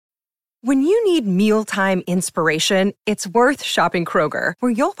When you need mealtime inspiration, it's worth shopping Kroger,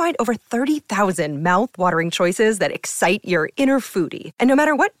 where you'll find over 30,000 mouth-watering choices that excite your inner foodie. And no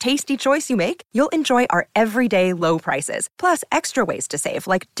matter what tasty choice you make, you'll enjoy our everyday low prices, plus extra ways to save,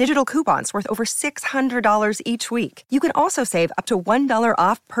 like digital coupons worth over $600 each week. You can also save up to $1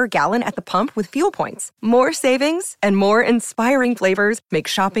 off per gallon at the pump with fuel points. More savings and more inspiring flavors make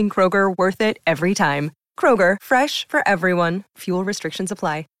shopping Kroger worth it every time. Kroger, fresh for everyone. Fuel restrictions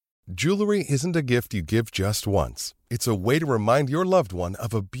apply. Jewelry isn't a gift you give just once. It's a way to remind your loved one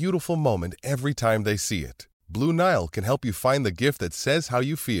of a beautiful moment every time they see it. Blue Nile can help you find the gift that says how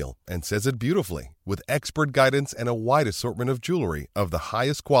you feel and says it beautifully, with expert guidance and a wide assortment of jewelry of the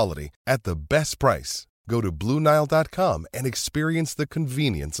highest quality at the best price. Go to BlueNile.com and experience the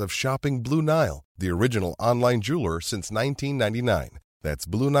convenience of shopping Blue Nile, the original online jeweler since 1999. That's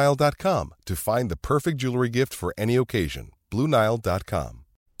BlueNile.com to find the perfect jewelry gift for any occasion. BlueNile.com.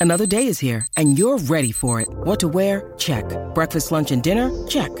 Another day is here, and you're ready for it. What to wear? Check. Breakfast, lunch, and dinner?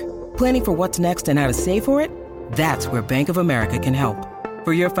 Check. Planning for what's next and how to save for it? That's where Bank of America can help.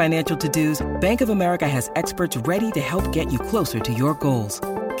 For your financial to-dos, Bank of America has experts ready to help get you closer to your goals.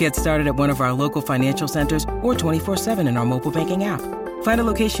 Get started at one of our local financial centers or 24/7 in our mobile banking app. Find a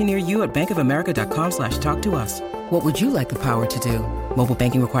location near you at bankofamerica.com/talktous. What would you like the power to do? Mobile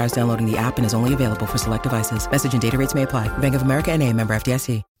banking requires downloading the app and is only available for select devices. Message and data rates may apply. Bank of America N.A., member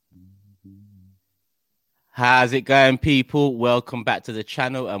FDIC. How's it going, people? Welcome back to the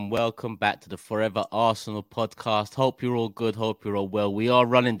channel and welcome back to the Forever Arsenal podcast. Hope you're all good. Hope you're all well. We are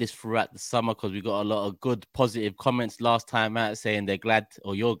running this throughout the summer because we got a lot of good, positive comments last time out saying they're glad,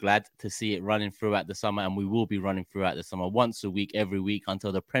 or you're glad to see it running throughout the summer. And we will be running throughout the summer once a week, every week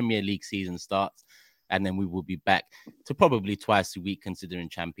until the Premier League season starts. And then we will be back to probably twice a week, considering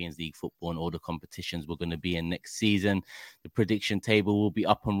Champions League football and all the competitions we're going to be in next season. The prediction table will be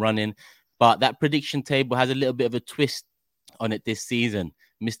up and running. But that prediction table has a little bit of a twist on it this season.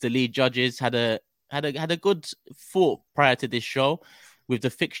 Mr. Lee Judges had a good thought prior to this show. With the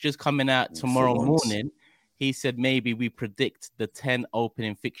fixtures coming out tomorrow morning, he said maybe we predict the 10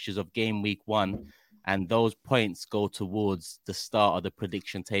 opening fixtures of game week 1, and those points go towards the start of the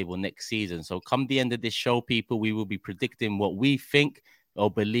prediction table next season. So come the end of this show, people, we will be predicting what we think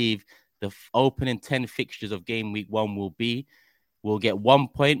or believe the opening 10 fixtures of game week 1 will be. We'll get 1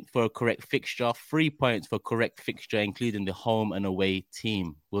 point for a correct fixture, 3 points for correct fixture, including the home and away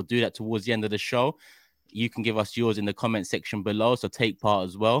team. We'll do that towards the end of the show. You can give us yours in the comment section below, so take part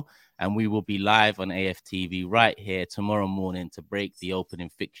as well. And we will be live on AFTV right here tomorrow morning to break the opening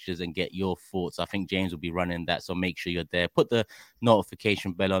fixtures and get your thoughts. I think James will be running that, so make sure you're there. Put the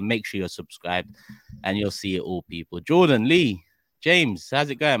notification bell on, make sure you're subscribed, and you'll see it all, people. Jordan, Lee, James, how's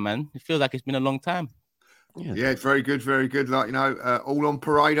it going, man? It feels like it's been a long time. Yeah, very good, very good. Like, you know, all on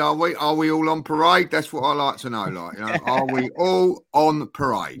parade, are we? Are we all on parade? That's what I like to know. Like, you know, are we all on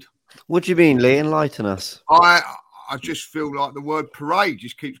parade? What do you mean, Lee? Enlighten us. I just feel like the word parade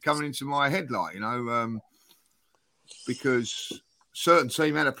just keeps coming into my head, like, you know, because certain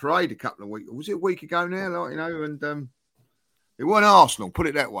team had a parade a couple of weeks. Was it a week ago now? Like, you know, and it wasn't Arsenal. Put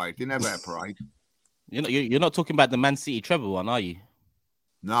it that way. It didn't have a parade. You're not talking about the Man City treble one, are you?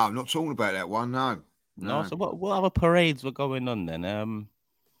 No, I'm not talking about that one. No. So what other parades were going on then?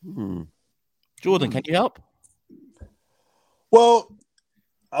 Jordan, can you help? Well,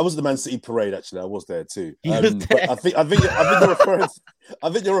 I was at the Man City parade. Actually, I was there too. But I think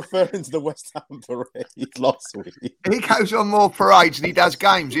you're referring to the West Ham parade last week. He goes on more parades than he does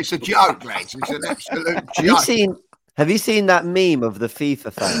games. It's a joke, lads. It's an absolute joke. Have you seen that meme of the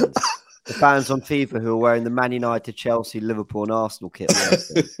FIFA fans? The fans on FIFA who are wearing the Man United, Chelsea, Liverpool, and Arsenal kit,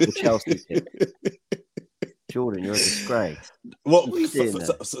 the Chelsea kit. Jordan, you're a disgrace. Well,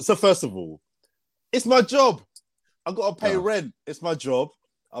 so first of all, it's my job. I've got to pay rent. It's my job.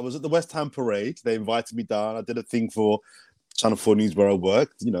 I was at the West Ham parade. They invited me down. I did a thing for Channel 4 News where I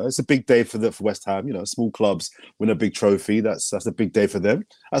worked. You know, it's a big day for West Ham. You know, small clubs win a big trophy. That's a big day for them.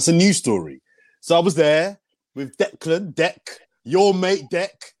 That's a news story. So I was there with Declan, your mate Dec.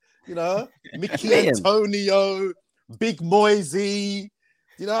 You know, Mickey Antonio, Big Moisey.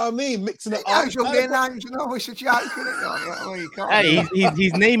 You know what I mean? Mixing it up. You're getting names and all. It's a joke, isn't it? Hey,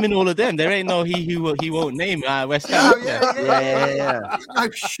 he's naming all of them. There ain't no he won't name West Ham. Yeah. No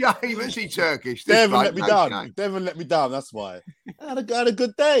shame, is he Turkish? Devon let me down. Devon let me down. That's why. I had a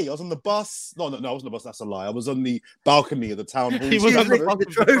good day. I was on the bus. No, I wasn't on the bus. That's a lie. I was on the balcony of the town hall. He was on the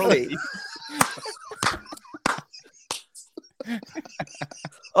trophy.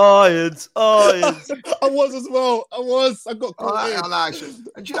 Irons. I was as well. I got caught in.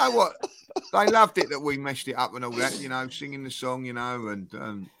 And do you know what? They loved it that we messed it up and all that, singing the song,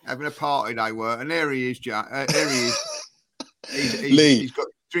 and having a party they were. And there he is, there he is. He's got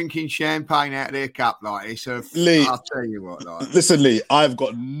drinking champagne out of their cup like this. So Lee, I'll tell you what, like. Listen, Lee, I've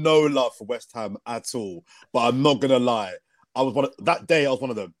got no love for West Ham at all, but I'm not gonna lie. That day I was one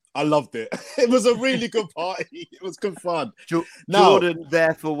of them. I loved it. It was a really good party. It was good fun. Jordan,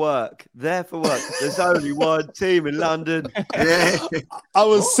 there for work. There's only one team in London. Yeah. I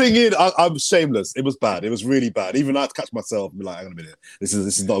was singing. I'm shameless. It was bad. It was really bad. Even I had to catch myself and be like, hang on a minute. This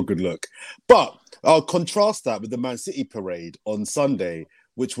is not a good look. But I'll contrast that with the Man City parade on Sunday,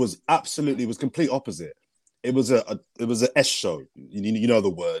 which was complete opposite. It was a S show. You know the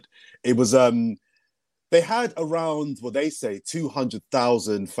word. It was they had around, what they say,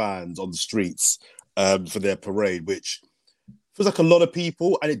 200,000 fans on the streets for their parade, which feels like a lot of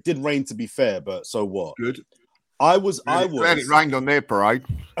people. And it did rain, to be fair, but so what? Good. I was. Glad it rained on their parade.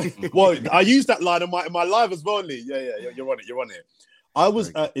 Well, I used that line in my live as well, Lee. Yeah, you're on it. I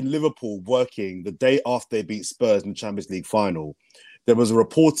was in Liverpool working the day after they beat Spurs in the Champions League final. There was a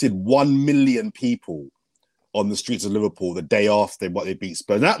reported 1 million people on the streets of Liverpool the day after they beat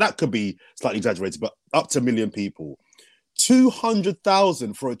Spurs. That could be slightly exaggerated, but up to 1 million people.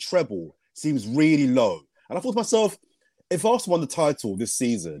 200,000 for a treble seems really low. And I thought to myself, if Arsenal won the title this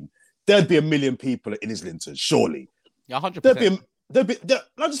season, there'd be 1 million people at Islington, surely. Yeah, 100%.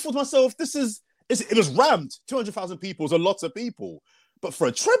 I just thought to myself, it was rammed. 200,000 people is a lot of people. But for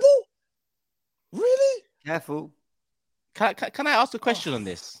a treble? Really? Careful. Can I ask a question on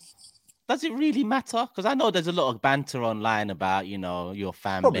this? Does it really matter? Because I know there's a lot of banter online about, your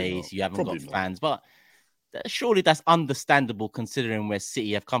fan base, you haven't got fans, but surely that's understandable considering where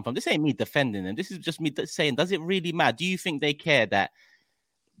City have come from. This ain't me defending them. This is just me saying, does it really matter? Do you think they care that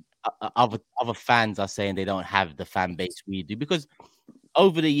other fans are saying they don't have the fan base we do? Because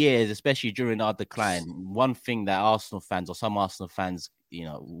over the years, especially during our decline, one thing that Arsenal fans or some Arsenal fans,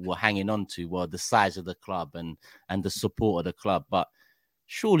 were hanging on to were the size of the club and the support of the club. But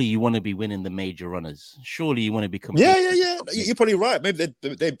surely you want to be winning the major runners. Surely you want to be competing. Yeah. You're probably right. Maybe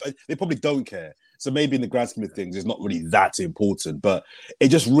they probably don't care. So maybe in the grand scheme of things, it's not really that important. But it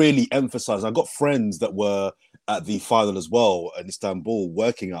just really emphasized. I got friends that were at the final as well in Istanbul,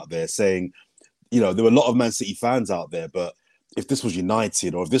 working out there, saying, there were a lot of Man City fans out there, but if this was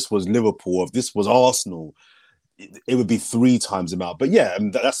United or if this was Liverpool or if this was Arsenal, it would be 3 times the amount. But yeah,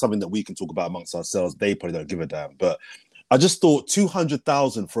 that's something that we can talk about amongst ourselves. They probably don't give a damn. But I just thought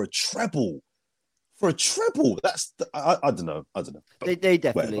 200,000 for a treble. That's I don't know. But they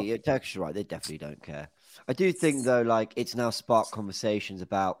definitely, Turkish is right. They definitely don't care. I do think though, like it's now sparked conversations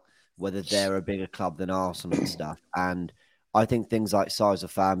about whether they're a bigger club than Arsenal and stuff. And I think things like size of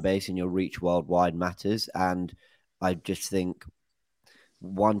fan base and your reach worldwide matters. And I just think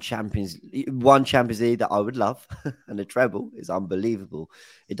one Champions League that I would love and a treble is unbelievable.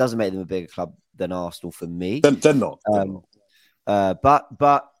 It doesn't make them a bigger club than Arsenal for me. They're not.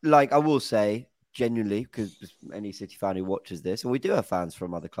 But like I will say, genuinely, because any City fan who watches this, and we do have fans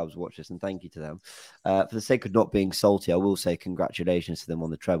from other clubs watch this, and thank you to them. For the sake of not being salty, I will say congratulations to them on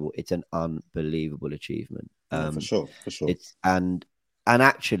the treble. It's an unbelievable achievement. For sure. And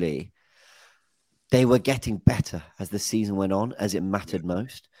actually, they were getting better as the season went on, as it mattered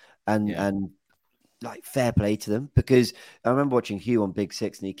most. And like fair play to them, because I remember watching Hugh on Big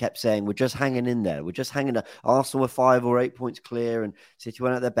Six and he kept saying, we're just hanging in there. We're just hanging there. Arsenal were 5 or 8 points clear and City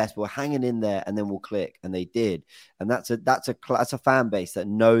went at their best, but we're hanging in there and then we'll click. And they did. And that's a fan base that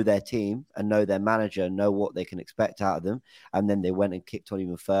know their team and know their manager, and know what they can expect out of them. And then they went and kicked on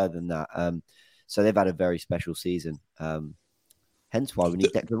even further than that. So they've had a very special season. Hence why we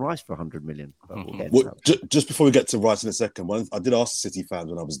need Declan Rice for 100 million. Just before we get to Rice in a second, I did ask the City fans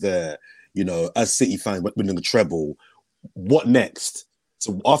when I was there, as City fans winning the treble, what next?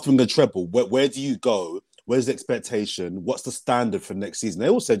 So after winning the treble, where do you go? Where's the expectation? What's the standard for next season? They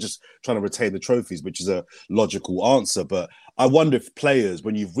all said just trying to retain the trophies, which is a logical answer. But I wonder if players,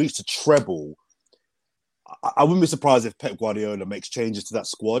 when you've reached a treble, I wouldn't be surprised if Pep Guardiola makes changes to that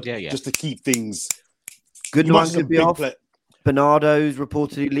squad just to keep things. Good could be off. Bernardo's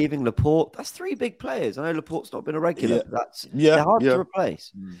reportedly leaving. Laporte, that's 3 big players. I know Laporte's not been a regular. They're hard to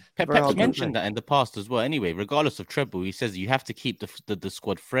replace. Pep's mentioned that in the past as well. Anyway, regardless of treble, he says you have to keep the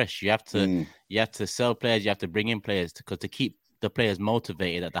squad fresh. You have to sell players. You have to bring in players because to keep the players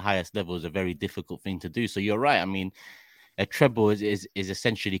motivated at the highest level is a very difficult thing to do. So you're right. I mean, a treble is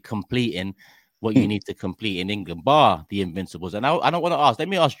essentially completing what you need to complete in England, bar the Invincibles. And I don't want to ask. Let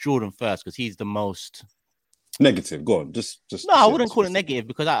me ask Jordan first because he's the most negative. Go on. Just no, I wouldn't call it negative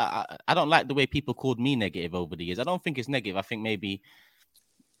because I don't like the way people called me negative over the years. I don't think it's negative. I think maybe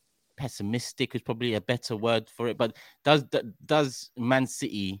pessimistic is probably a better word for it. But does Man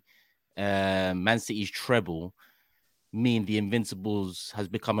City's treble mean the Invincibles has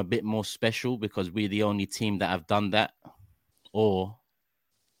become a bit more special because we're the only team that have done that, or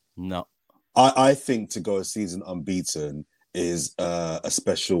no? I think to go a season unbeaten is a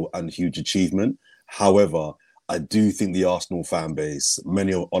special and huge achievement. However, I do think the Arsenal fan base,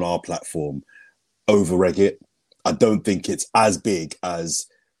 many on our platform, overreg it. I don't think it's as big as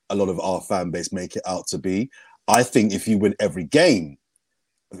a lot of our fan base make it out to be. I think if you win every game,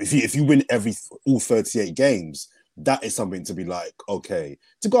 if you win all 38 games, that is something to be like, okay,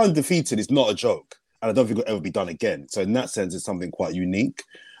 to go undefeated is not a joke. And I don't think it'll ever be done again. So in that sense, it's something quite unique.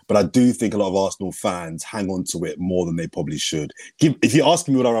 But I do think a lot of Arsenal fans hang on to it more than they probably should. If you ask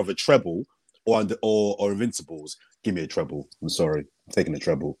me would I rather treble or Invincibles, give me a treble. I'm sorry. I'm taking a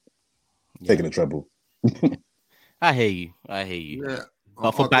treble. Yeah. Taking a treble. I hear you. Yeah.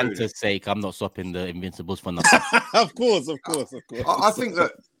 But for banter's sake, I'm not swapping the Invincibles for nothing. Of course. I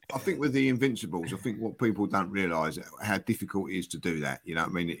think with the Invincibles, I think what people don't realise how difficult it is to do that. You know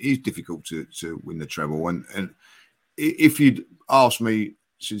what I mean? It is difficult to win the treble. And if you'd ask me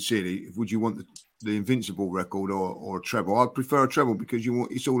sincerely, would you want the Invincible record or a treble? I'd prefer a treble because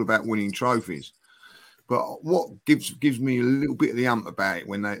it's all about winning trophies. But what gives me a little bit of the ump about it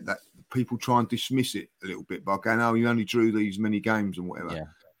when that people try and dismiss it a little bit by going, oh, you only drew these many games and whatever. Yeah.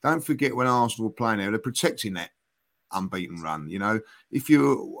 Don't forget when Arsenal were playing there, they're protecting that unbeaten run. You know, if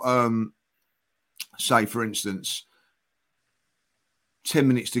you say, for instance, 10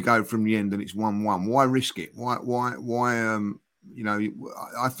 minutes to go from the end and it's 1-1, why risk it? Why you know,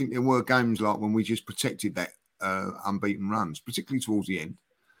 I think there were games like when we just protected that unbeaten runs, particularly towards the end.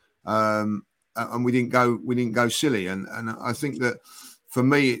 And we didn't go silly. And I think that for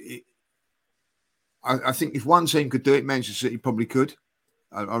me, I think if one team could do it, Manchester City probably could.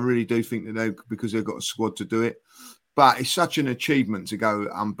 I really do think that because they've got a squad to do it. But it's such an achievement to go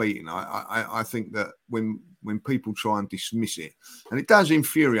unbeaten. I think that when people try and dismiss it, and it does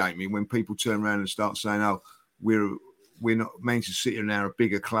infuriate me when people turn around and start saying, "Oh, we're not Manchester City are now a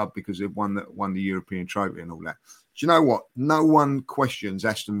bigger club because they've won the European trophy and all that." Do you know what? No one questions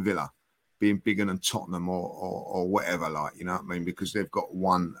Aston Villa being bigger than Tottenham or whatever, like, you know what I mean? Because they've got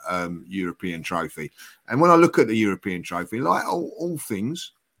one European trophy. And when I look at the European trophy, like all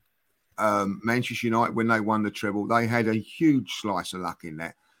things, Manchester United, when they won the treble, they had a huge slice of luck in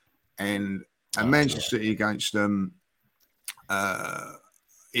that. And Manchester City against Inter,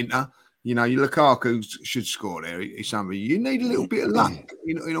 you know, Lukaku should score there. It's something. You need a little bit of luck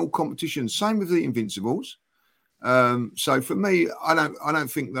in all competitions. Same with the Invincibles. So for me, I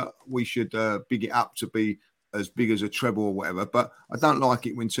don't think that we should big it up to be as big as a treble or whatever. But I don't like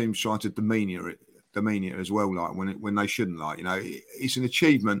it when teams try to demean it as well, like when they shouldn't. Like, you know, it's an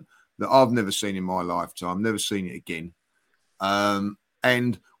achievement that I've never seen in my lifetime. Never seen it again.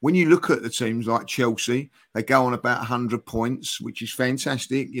 And when you look at the teams like Chelsea, they go on about 100 points, which is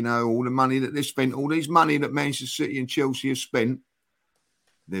fantastic. You know, all the money that they've spent, all these money that Manchester City and Chelsea have spent,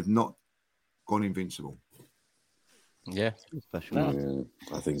 they've not gone invincible. Yeah, special.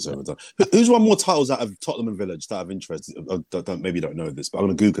 Yeah, I think so. Who's won more titles out of Tottenham and Villa? Just out of interest, maybe you don't know this, but I'm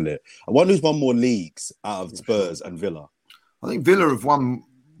going to Google it. I wonder who's won more leagues out of Spurs and Villa. I think Villa have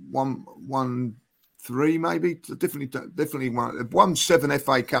won 3, maybe. Definitely won. They've won 7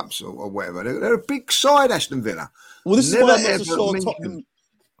 FA Cups or whatever. They're a big side, Aston Villa. Well, this is why I'm not so sure Tottenham.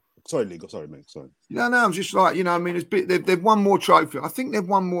 Sorry, Lee. Sorry, mate. Sorry. No, I'm just like, you know, I mean, they've won more trophies. I think they've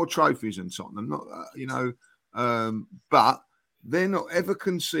won more trophies than Tottenham. Not, you know. But they're not ever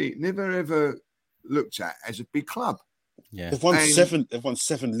never ever looked at as a big club. Yeah, they've won 7. They've won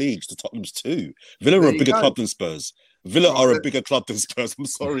 7 leagues to Tottenham's 2. Villa are a bigger club than Spurs. Villa are a bigger club than Spurs. I'm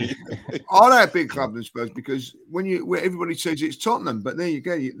sorry. Are they a big club than Spurs? Because where everybody says it's Tottenham, but there you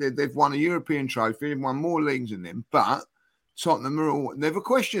go. They've won a European trophy. They've won more leagues than them. But Tottenham are all never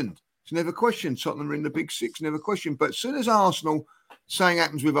questioned. It's never questioned. Tottenham are in the big 6. Never questioned. But as soon as Arsenal, something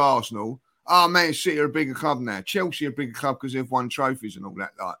happens with Arsenal. Oh, Man City are a bigger club now. Chelsea are a bigger club because they've won trophies and all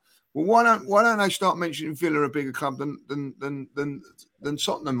that. Like, well, why don't they start mentioning Villa a bigger club than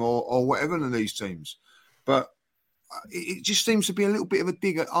Tottenham or whatever than these teams? But it just seems to be a little bit of a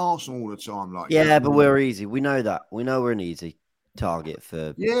dig at Arsenal all the time. Like, yeah, but we're easy. We know that. We know we're an easy target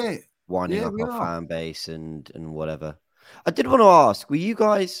for winding up our fan base and whatever. I did want to ask: were you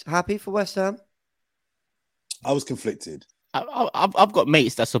guys happy for West Ham? I was conflicted. I've got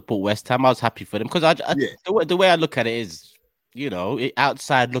mates that support West Ham. I was happy for them because the way I look at it is, you know,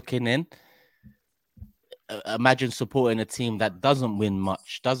 outside looking in. Imagine supporting a team that doesn't win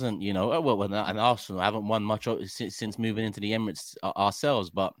much, doesn't, you know? Well, and Arsenal haven't won much since moving into the Emirates ourselves,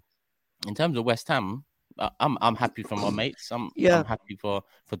 but in terms of West Ham, I'm happy for my mates. I'm happy for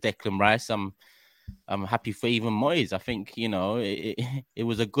Declan Rice. I'm happy for even Moyes. I think, you know, it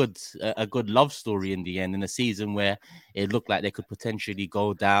was a good love story in the end, in a season where it looked like they could potentially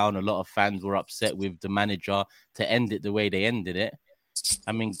go down. A lot of fans were upset with the manager to end it the way they ended it.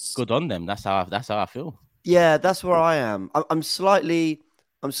 I mean, good on them. That's how I feel. Yeah, that's where I am. I'm slightly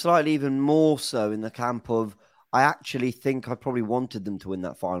even more so in the camp of, I actually think I probably wanted them to win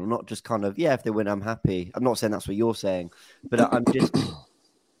that final, not just kind of, if they win, I'm happy. I'm not saying that's what you're saying, but I'm just,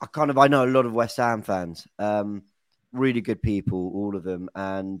 I know a lot of West Ham fans, really good people, all of them.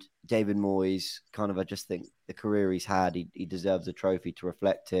 And David Moyes, I just think the career he's had, he deserves a trophy to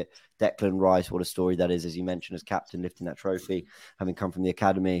reflect it. Declan Rice, what a story that is, as you mentioned, as captain, lifting that trophy, having come from the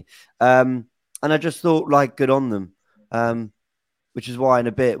academy. And I just thought, good on them. Which is why in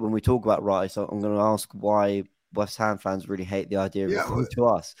a bit, when we talk about Rice, I'm going to ask why West Ham fans really hate the idea of coming to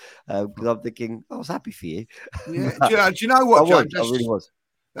us. Because I'm thinking, I was happy for you. Yeah, do you know what, James? I really was.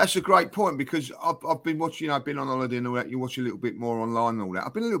 That's a great point, because I've been watching, I've been on holiday and all that. You watch a little bit more online and all that.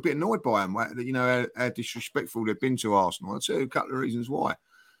 I've been a little bit annoyed by them, you know, how disrespectful they've been to Arsenal. I'll tell you a couple of reasons why.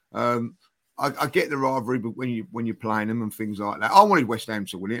 I get the rivalry, but when you're playing them and things like that, I wanted West Ham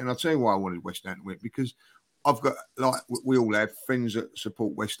to win it, and I'll tell you why I wanted West Ham to win it, because I've got, we all have friends that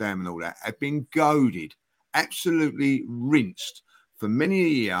support West Ham and all that, have been goaded, absolutely rinsed for many a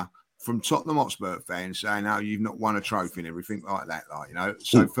year from Tottenham Hotspur fans saying, "Oh, you've not won a trophy," and everything like that, you know.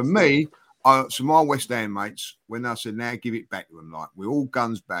 So for me, so my West Ham mates, when they said, "Now give it back to them," we're all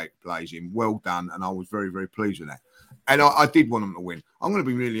guns back blazing, well done, and I was very, very pleased with that. And I did want them to win. I'm going to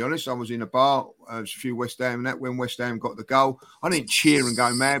be really honest. I was in a bar, a few West Ham, and that when West Ham got the goal, I didn't cheer and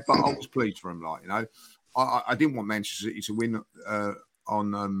go mad, but I was pleased for them, you know. I didn't want Manchester City to win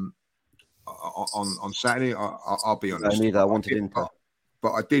on Saturday. I'll be honest. Neither. I wanted Inter,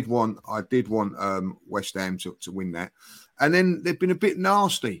 but I did want West Ham to win that. And then they've been a bit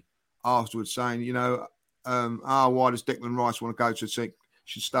nasty afterwards, saying, you know, why does Declan Rice want to go to the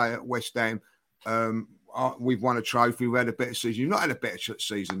should stay at West Ham? We've won a trophy. We had a better season. You've not had a better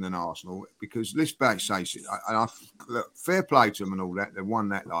season than Arsenal, because let's face it, look, fair play to them and all that. They won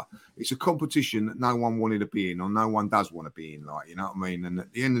that. It's a competition that no one wanted to be in, or no one does want to be in. You know what I mean? And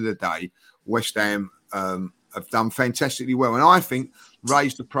at the end of the day, West Ham have done fantastically well, and I think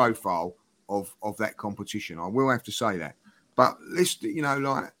raised the profile of that competition. I will have to say that. But let's, you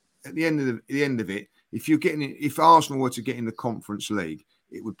know, at the end of it, if Arsenal were to get in the Conference League,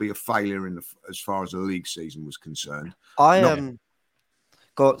 it would be a failure as far as the league season was concerned. Sorry,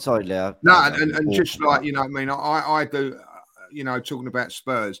 Leo. No, and just you know what I mean, I do, you know, talking about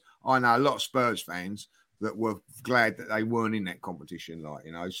Spurs, I know a lot of Spurs fans that were glad that they weren't in that competition,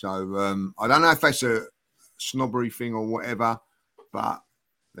 you know. So I don't know if that's a snobbery thing or whatever, but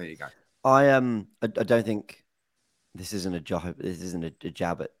there you go. I don't think this isn't a job. This isn't a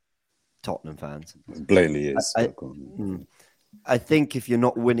jab at Tottenham fans. It blatantly is. I think if you're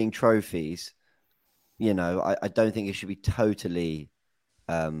not winning trophies, you know, I don't think it should be totally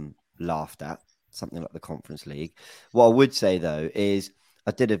laughed at, something like the Conference League. What I would say, though, is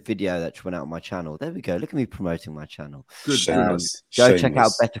I did a video that went out on my channel. There we go. Look at me promoting my channel. Good. Go check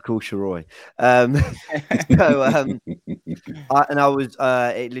out Better Call Sharoy.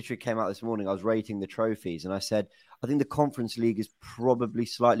 It literally came out this morning. I was rating the trophies, and I said, I think the Conference League is probably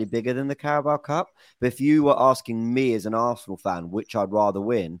slightly bigger than the Carabao Cup. But if you were asking me as an Arsenal fan, which I'd rather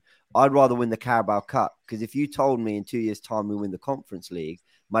win the Carabao Cup. Because if you told me in 2 years' time we win the Conference League,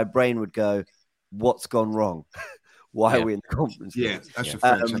 my brain would go, what's gone wrong? Why are we in the Conference League? Yeah, that's a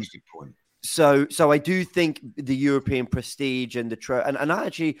fantastic point. So I do think the European prestige and I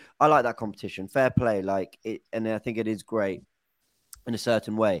like that competition. Fair play, and I think it is great in a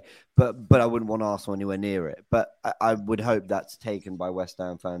certain way, but I wouldn't want Arsenal anywhere near it. But I would hope that's taken by West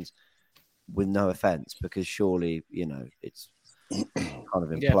Ham fans with no offence, because surely, you know, it's kind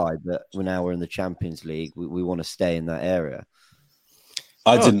of implied that we're in the Champions League. We want to stay in that area.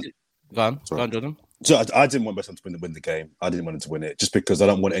 Go on, Jordan. So I didn't want West Ham to win the game. I didn't want them to win it, just because I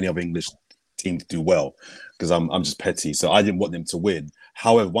don't want any other English team to do well, because I'm just petty. So I didn't want them to win.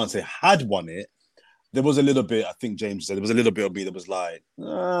 However, once they had won it, there was a little bit, I think James said, there was a little bit of me that was like,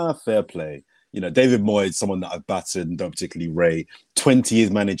 fair play. You know, David Moyes, someone that I've battered and don't particularly rate, 20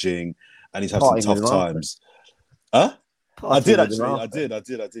 years managing, and he's had some tough times. Huh? I did actually. I did.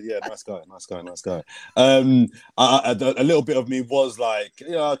 Yeah, nice guy. A little bit of me was like,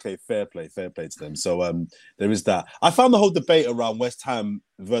 yeah, okay, fair play to them. So there is that. I found the whole debate around West Ham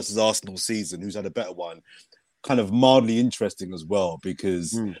versus Arsenal season, who's had a better one, kind of mildly interesting as well,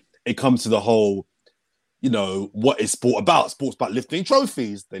 because it comes to the whole, what is sport about? Sport's about lifting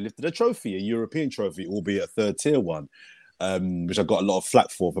trophies. They lifted a trophy, a European trophy, albeit a third-tier one, which I got a lot of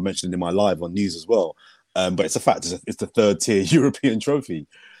flack for mentioning in my live on news as well. But it's a fact. It's the third-tier European trophy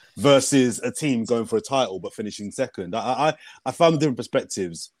versus a team going for a title but finishing second. I found different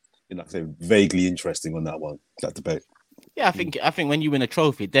perspectives, like I say, vaguely interesting on that debate. Yeah, I think when you win a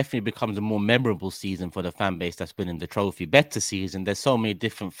trophy, it definitely becomes a more memorable season for the fan base that's winning the trophy. Better season. There's so many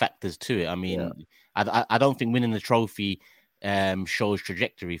different factors to it. I mean, I don't think winning the trophy shows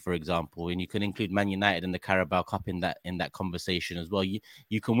trajectory, for example, and you can include Man United and the Carabao Cup in that conversation as well.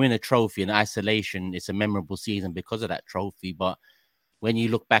 You can win a trophy in isolation. It's a memorable season because of that trophy, but when you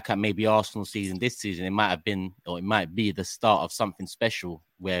look back at maybe Arsenal's season this season, it might have been, or it might be the start of something special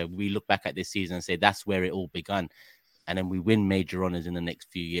where we look back at this season and say that's where it all began. And then we win major honours in the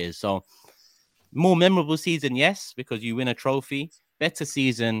next few years. So more memorable season, yes, because you win a trophy. Better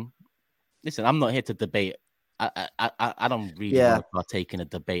season. Listen, I'm not here to debate. I don't really want to partake in a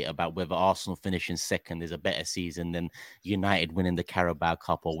debate about whether Arsenal finishing second is a better season than United winning the Carabao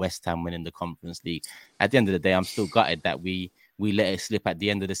Cup or West Ham winning the Conference League. At the end of the day, I'm still gutted that we let it slip at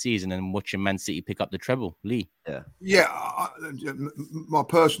the end of the season and watching Man City pick up the treble. Lee. Yeah. My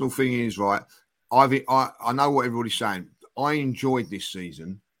personal thing is, right, I know what everybody's saying. I enjoyed this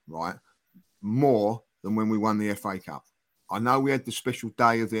season, right, more than when we won the FA Cup. I know we had the special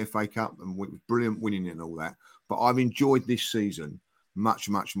day of the FA Cup and it was brilliant winning it and all that, but I've enjoyed this season much,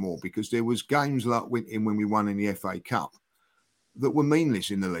 much more because there was games like when we won in the FA Cup that were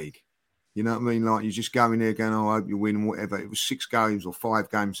meaningless in the league. You know what I mean? Like you just go in there going, I hope you win and whatever. It was 6 games or 5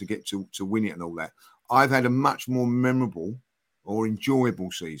 games to get to win it and all that. I've had a much more memorable or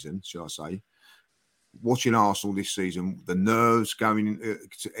enjoyable season, shall I say, watching Arsenal this season, the nerves going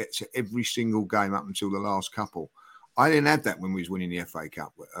to every single game up until the last couple. I didn't have that when we was winning the FA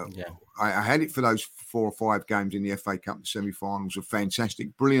Cup. I had it for those 4 or 5 games in the FA Cup. The semi-finals were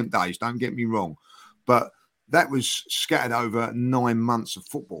fantastic, brilliant days. Don't get me wrong, but that was scattered over 9 months of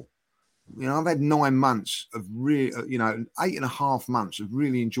football. I've had 9 months of 8.5 months of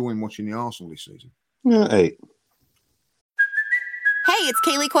really enjoying watching the Arsenal this season. Yeah, 8. Hey, it's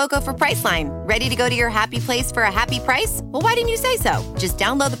Kaylee Cuoco for Priceline. Ready to go to your happy place for a happy price? Well, why didn't you say so? Just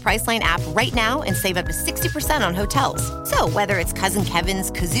download the Priceline app right now and save up to 60% on hotels. So whether it's Cousin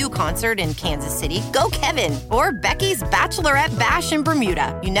Kevin's Kazoo Concert in Kansas City, go Kevin, or Becky's Bachelorette Bash in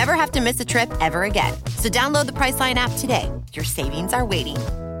Bermuda, you never have to miss a trip ever again. So download the Priceline app today. Your savings are waiting.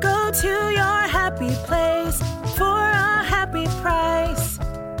 Go to your happy place for a happy price.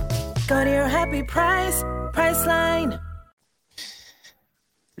 Go to your happy price, Priceline.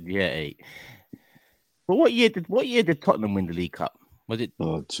 Yeah, 8. But what year did Tottenham win the League Cup? Was it?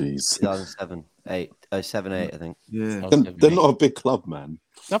 Oh, jeez. 2007, 8, 07, 8, I think. Yeah, they're not a big club, man.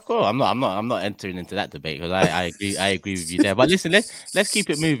 Of course, I'm not entering into that debate because I agree with you there. But listen, let's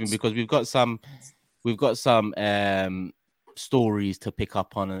keep it moving because we've got some stories to pick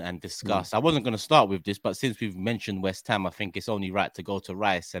up on and discuss. I wasn't going to start with this, but since we've mentioned West Ham, I think it's only right to go to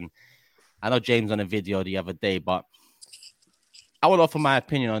Rice. And I know James on a video the other day, but I will offer my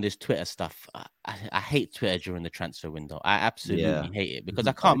opinion on this Twitter stuff. I hate Twitter during the transfer window. I absolutely hate it because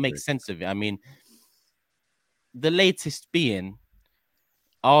I can't make sense of it. I mean, the latest being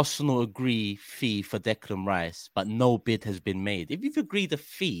Arsenal agree fee for Declan Rice, but no bid has been made. If you've agreed a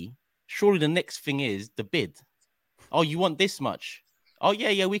fee, surely the next thing is the bid. Oh, you want this much? Oh,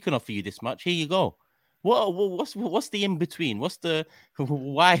 yeah, we can offer you this much. Here you go. What's the in between?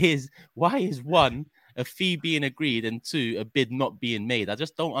 Why is 1 a fee being agreed and 2 a bid not being made? I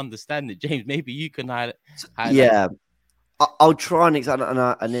just don't understand it, James. Maybe you can highlight. Yeah, I'll try and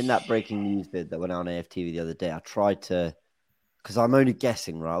and in that breaking news bid that went out on AFTV the other day, I tried to, because I'm only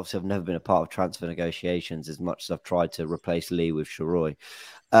guessing, right? Obviously, I've never been a part of transfer negotiations as much as I've tried to replace Lee with Sharoy.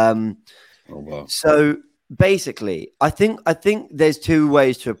 Oh wow! So basically, I think there's 2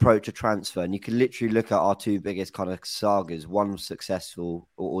 ways to approach a transfer, and you can literally look at our 2 biggest kind of sagas. One was successful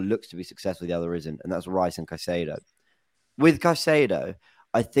or looks to be successful, the other isn't, and that's Rice and Caicedo. With Caicedo,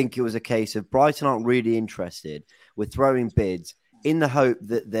 I think it was a case of Brighton aren't really interested. We're throwing bids in the hope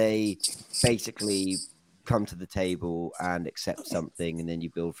that they basically come to the table and accept something, and then you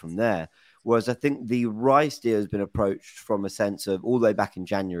build from there. Whereas I think the Rice deal has been approached from a sense of all the way back in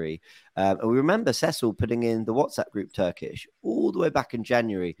January. And we remember Cecil putting in the WhatsApp group Turkish all the way back in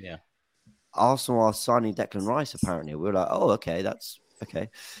January. Yeah. Arsenal are signing Declan Rice, apparently. We were like, oh, okay, that's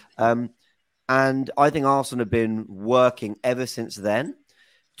okay. And I think Arsenal have been working ever since then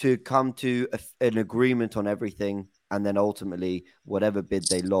to come to an agreement on everything. And then ultimately, whatever bid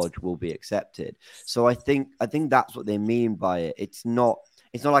they lodge will be accepted. So I think that's what they mean by it.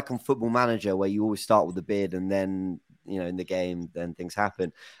 it's not like on Football Manager where you always start with the bid and then, in the game, then things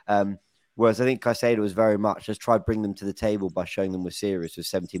happen. Whereas I think Caicedo was very much just try to bring them to the table by showing them we're serious with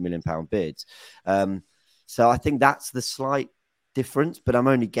 £70 million bids. So I think that's the slight difference, but I'm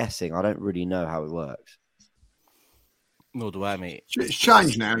only guessing. I don't really know how it works. Nor do I, mate. It's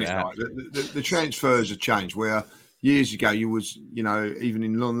changed now, isn't it? The transfers have changed. Where years ago you was, even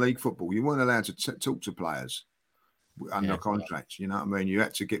in non-league football, you weren't allowed to talk to players under contracts. You know what I mean? You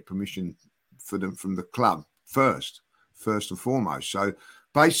had to get permission for them from the club first and foremost. So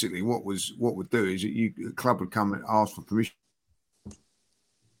basically, what would do is that the club would come and ask for permission.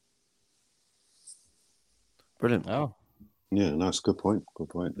 Brilliant. Oh, yeah, nice. Good point. Good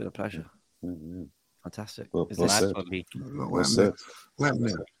point. Bit of pleasure. Yeah. Fantastic. Well So,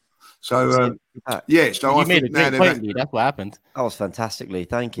 So you made a great point, Lee. That's what happened. that was fantastic, Lee.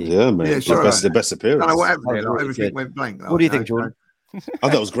 Thank you. Yeah, man. The best appearance. I don't know what happened That there. was really Everything good. went blank. What do you think, Jordan? I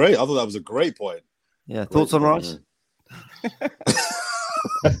thought that was great. I thought that was a great point. Yeah. Thoughts on Rice?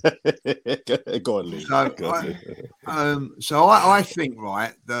 Go on, Lee. So I think,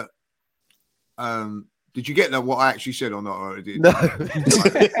 right, that did you get that what I actually said or not? Or did? No.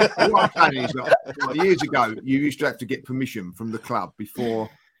 What I'm saying is like years ago, you used to have to get permission from the club before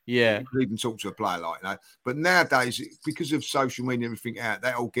you could even talk to a player like that. But nowadays, because of social media and everything out,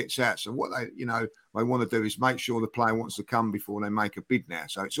 that all gets out. So what they want to do is make sure the player wants to come before they make a bid now.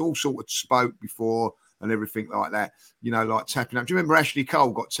 So it's all sort of spoke before and everything like that. Like tapping up. Do you remember Ashley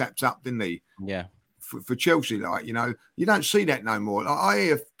Cole got tapped up, didn't he? Yeah. For Chelsea, you don't see that no more. Like, I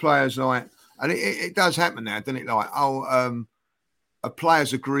hear players like, and it does happen now, doesn't it? Like, a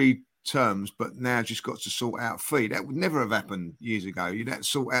player's agreed terms, but now just got to sort out fee. That would never have happened years ago. You'd have to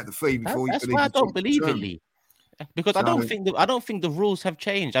sort out the fee before you. That's why I don't believe it, Lee. Because I don't think the rules have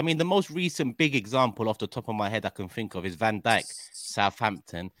changed. I mean, the most recent big example off the top of my head I can think of is Van Dijk,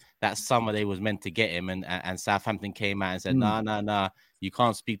 Southampton. That summer they was meant to get him, and Southampton came out and said, "Nah, you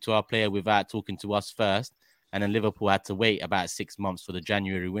can't speak to our player without talking to us first." And then Liverpool had to wait about 6 months for the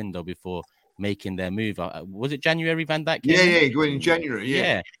January window before making their move. Was it January Van Dijk? He went in January.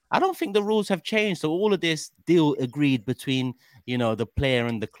 Yeah, I don't think the rules have changed. So all of this deal agreed between the player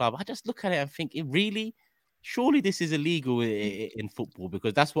and the club. I just look at it and think, surely this is illegal in football,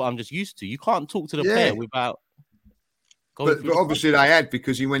 because that's what I'm just used to. You can't talk to the player without going. But obviously they had,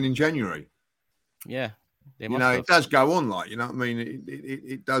 because he went in January. Yeah. It does go on, like, I mean,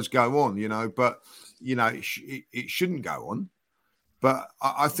 it does go on, but it shouldn't go on. But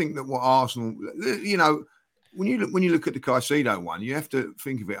I think that what Arsenal, when you look at the Caicedo one, you have to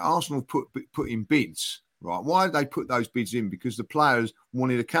think of it. Arsenal put in bids, right? Why did they put those bids in? Because the players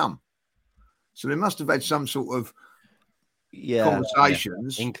wanted to come. So they must have had some sort of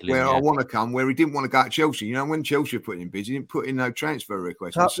conversations where I want to come, where he didn't want to go to Chelsea. When Chelsea put in bids, he didn't put in no transfer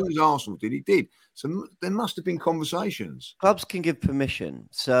request. As soon as Arsenal did, he did. So there must have been conversations. Clubs can give permission.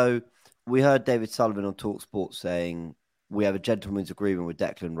 So we heard David Sullivan on TalkSport saying, we have a gentleman's agreement with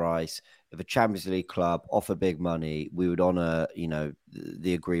Declan Rice. If a Champions League club offer big money, we would honour,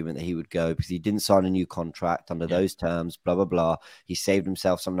 the agreement that he would go, because he didn't sign a new contract under those terms, blah, blah, blah. He saved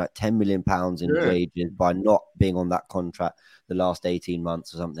himself something like £10 million in wages by not being on that contract the last 18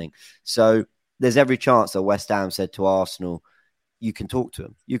 months or something. So there's every chance that West Ham said to Arsenal, you can talk to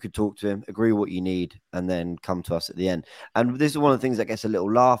him. You could talk to him, agree what you need, and then come to us at the end. And this is one of the things that gets a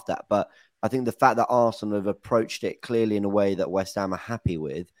little laughed at, but I think the fact that Arsenal have approached it clearly in a way that West Ham are happy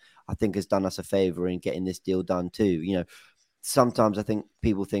with, I think has done us a favour in getting this deal done too. Sometimes I think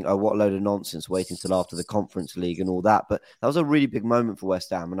people think, oh, what a load of nonsense waiting till after the Conference League and all that. But that was a really big moment for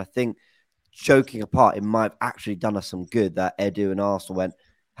West Ham. And I think, joking apart, it might have actually done us some good that Edu and Arsenal went,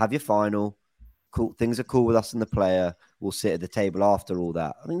 have your final. Cool. Things are cool with us and the player. We'll sit at the table after all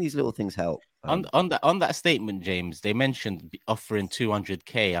that. I think these little things help. On that statement, James, they mentioned offering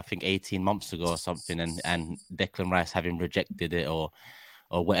 200k, I think 18 months ago or something, and Declan Rice having rejected it or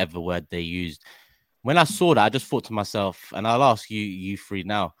whatever word they used. When I saw that, I just thought to myself, and I'll ask you three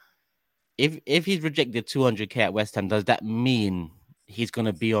now, if he's rejected 200k at West Ham, does that mean he's going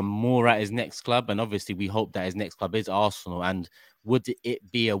to be on more at his next club? And obviously we hope that his next club is Arsenal. And would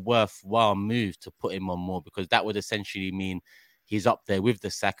it be a worthwhile move to put him on more? Because that would essentially mean he's up there with the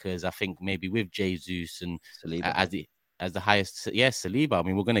Sakas, I think maybe with Jesus and Saliba. As the highest. Yes, Saliba. I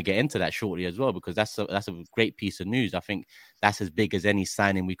mean, we're going to get into that shortly as well, because that's a great piece of news. I think that's as big as any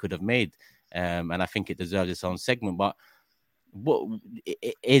signing we could have made. And I think it deserves its own segment. But what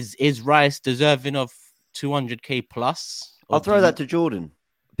is Rice deserving of 200k plus? I'll throw that to Jordan,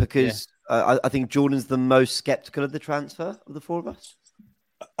 because I think Jordan's the most skeptical of the transfer of the four of us.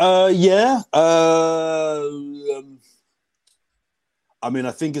 I mean,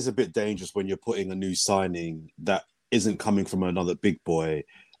 I think it's a bit dangerous when you're putting a new signing that isn't coming from another big boy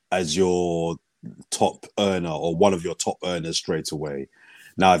as your top earner or one of your top earners straight away.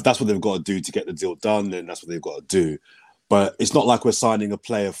 Now, if that's what they've got to do to get the deal done, then that's what they've got to do. But it's not like we're signing a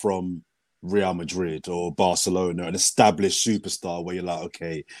player from Real Madrid or Barcelona, an established superstar where you're like,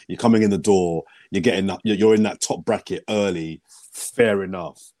 okay, you're coming in the door, you're in that top bracket early, fair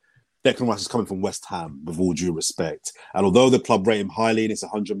enough. Declan Rice is coming from West Ham, with all due respect. And although the club rate him highly and it's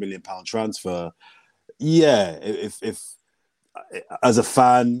 £100 million transfer, yeah, if as a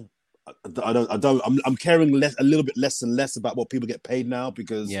fan, I'm caring a little bit less and less about what people get paid now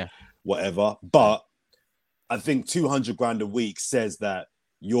because whatever. But I think 200 grand a week says that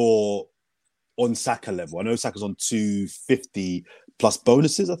you're on Saka level. I know Saka's on 250 plus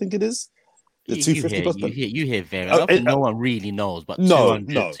bonuses, I think it is. The 250 plus you hear very. I don't think no one really knows, but 200,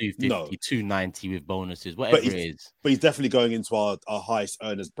 250, 290 with bonuses, whatever it is. But he's definitely going into our highest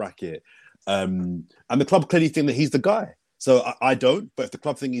earners bracket. And the club clearly think that he's the guy. So I don't, but if the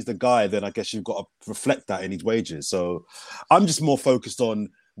club think he's the guy, then I guess you've got to reflect that in his wages. So I'm just more focused on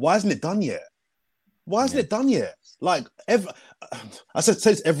why hasn't it done yet? Why hasn't it done yet? Like, I say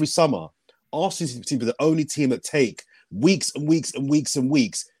this every summer. Arsenal seem to be the only team that take weeks and weeks and weeks and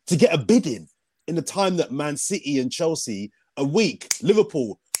weeks to get a bid in the time that Man City and Chelsea a week.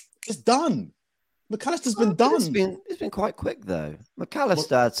 Liverpool, it's done. McAllister's been done. It's been quite quick though.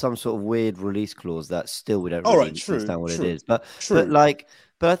 McAllister had some sort of weird release clause that still we don't really understand what it is. But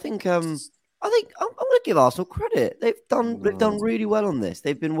I think I'm going to give Arsenal credit. They've done really well on this.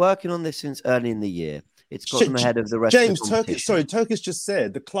 They've been working on this since early in the year. It's got them ahead of the rest. James, of the competition. Turkish just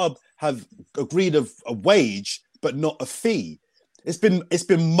said the club have agreed a wage but not a fee. It's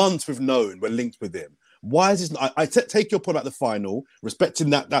been months we've known we're linked with him. Why is this? I take your point about the final, respecting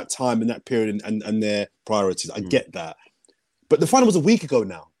that time and that period and their priorities. I get that, but the final was a week ago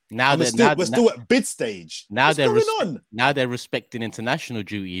now. We're still at bid stage. Now they're respecting international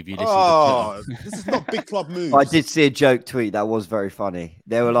duty. If you listen to this is not big club moves. I did see a joke tweet that was very funny.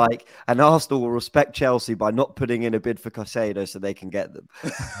 They were like, "And Arsenal will respect Chelsea by not putting in a bid for Caicedo so they can get them."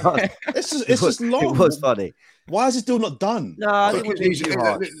 it's just long. It was funny. Why is it still not done? No, I think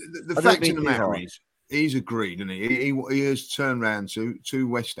the fact of the matter is, he's agreed, and he has turned round to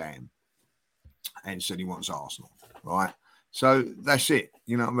West Ham and said he wants Arsenal, right? So that's it.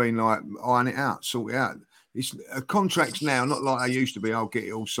 You know what I mean? Like, iron it out, sort it out. It's contracts now, not like they used to be. I'll get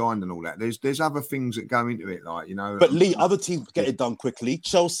it all signed and all that. There's other things that go into it, like, you know. But Lee, other teams get it done quickly.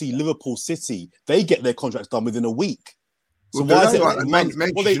 Chelsea, Liverpool, City, they get their contracts done within a week. So why is it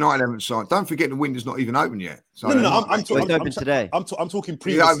Manchester United haven't signed? Don't forget the window's not even open yet. So I'm talking open today. I'm talking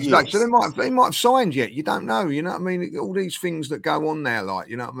previous years. So they might have signed yet. You don't know. You know what I mean? All these things that go on there, like,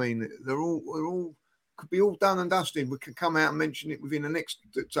 you know what I mean? They're all could be all done and dusted. We can come out and mention it within the next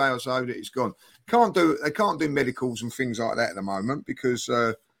day or so that it's gone. They can't do medicals and things like that at the moment because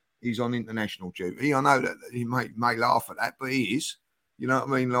he's on international duty. I know that he may laugh at that, but he is. You know what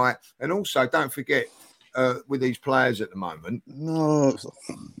I mean? Like, and also don't forget. With these players at the moment, no. These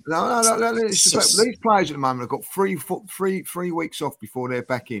players at the moment have got three weeks off before they're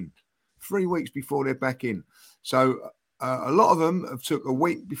back in. 3 weeks before they're back in. So a lot of them have took a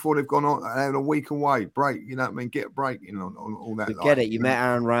week before they've gone on. They had a week away break. You know what I mean? Get a break in on all that. Get it? You met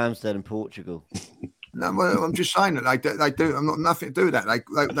Aaron Ramsdale in Portugal. No, well, I'm just saying that they do. I'm not nothing to do with that.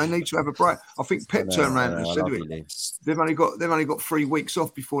 They need to have a break. I think Pep turned around and said to it, they've only got 3 weeks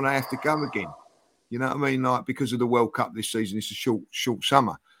off before they have to go again. You know what I mean? Like, because of the World Cup this season, it's a short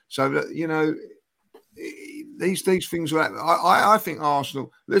summer. So that, you know, these things are. I think Arsenal.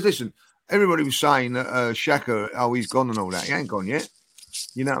 Listen, everybody was saying that Xhaka, he's gone and all that. He ain't gone yet.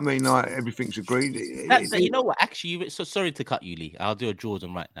 You know what I mean? Like, everything's agreed. You know what? Actually, so sorry to cut you, Lee. I'll do a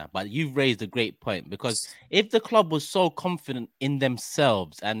Jordan right now, but you've raised a great point because if the club was so confident in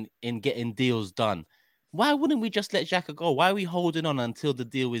themselves and in getting deals done, why wouldn't we just let Xhaka go? Why are we holding on until the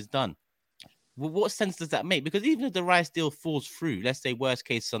deal is done? What sense does that make? Because even if the Rice deal falls through, let's say worst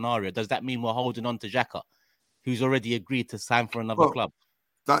case scenario, does that mean we're holding on to Xhaka, who's already agreed to sign for another club?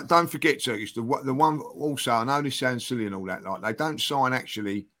 Don't forget, Turkish, the one also, I know this sounds silly and all that, like they don't sign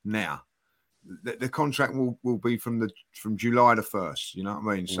actually now. The contract will be from July the 1st, you know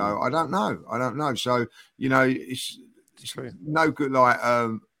what I mean? So I don't know. So, you know, it's no good, like,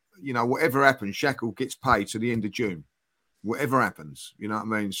 you know, whatever happens, Xhaka gets paid to the end of June. Whatever happens, you know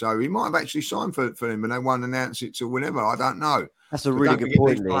what I mean? So he might have actually signed for him and they won't announce it till whenever. I don't know. That's a really good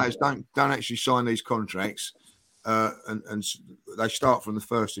point. These players don't actually sign these contracts and they start from the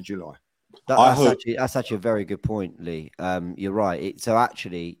 1st of July. That's actually a very good point, Lee. You're right. So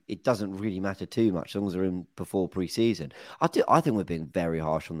actually, it doesn't really matter too much as long as they're in before pre-season. I think we're being very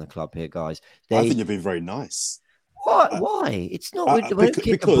harsh on the club here, guys. I think you're being very nice. Why? It's not. We don't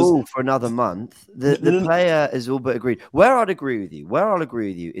kick the ball for another month. The player has all but agreed. Where I'd agree with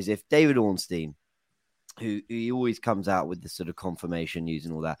you is if David Ornstein, who he always comes out with the sort of confirmation news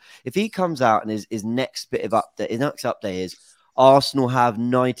and all that, if he comes out and his next update is Arsenal have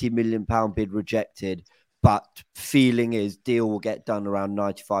 £90 million bid rejected, but feeling is deal will get done around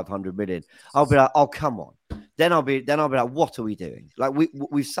 9,500 million. I'll be like, oh, come on. Then I'll be like, what are we doing? Like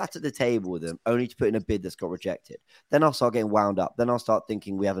we've sat at the table with them only to put in a bid that's got rejected. Then I'll start getting wound up. Then I'll start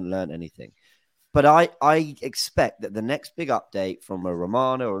thinking we haven't learned anything. But I expect that the next big update from a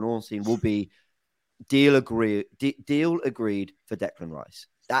Romano or an Ornstein will be deal agreed for Declan Rice.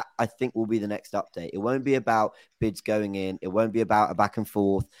 That, I think, will be the next update. It won't be about bids going in. It won't be about a back and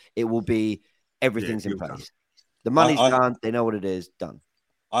forth. It will be everything's in place. Done. The money's done. They know what it is. Done.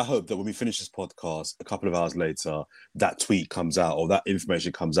 I hope that when we finish this podcast, a couple of hours later, that tweet comes out or that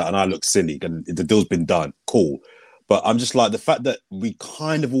information comes out and I look silly and the deal's been done. Cool. But I'm just like, the fact that we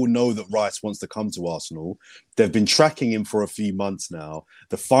kind of all know that Rice wants to come to Arsenal. They've been tracking him for a few months now.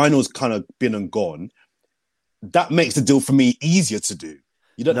 The final's kind of been and gone. That makes the deal for me easier to do.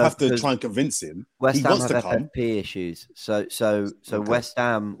 You don't have to try and convince him. West Ham have FFP issues. So okay. West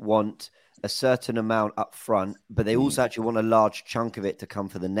Ham want a certain amount up front, but they also actually want a large chunk of it to come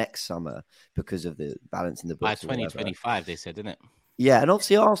for the next summer because of the balance in the books. By 2025, they said, didn't it? Yeah, and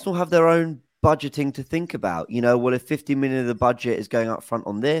obviously Arsenal have their own budgeting to think about. Well, if 50 million of the budget is going up front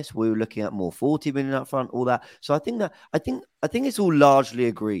on this, we were looking at more 40 million up front, all that. So I think it's all largely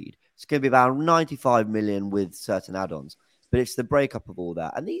agreed. It's going to be about 95 million with certain add-ons. But it's the breakup of all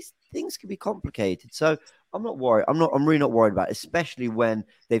that. And these things can be complicated. So I'm not worried. I'm really not worried about it, especially when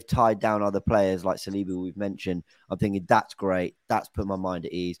they've tied down other players like Saliba we've mentioned. I'm thinking that's great. That's put my mind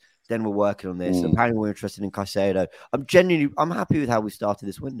at ease. Then we're working on this. Apparently we're interested in Caicedo. I'm happy with how we started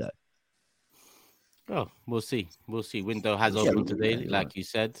this window. Oh, we'll see. Window has opened today, like you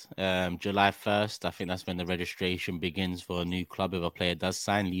said. July 1st, I think that's when the registration begins for a new club. If a player does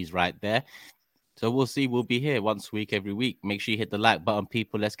sign, Lee's right there. So we'll see. We'll be here once a week, every week. Make sure you hit the like button,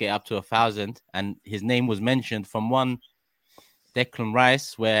 people. Let's get up to 1,000. And his name was mentioned from one Declan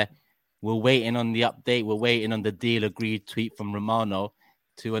Rice, where we're waiting on the update. We're waiting on the deal agreed tweet from Romano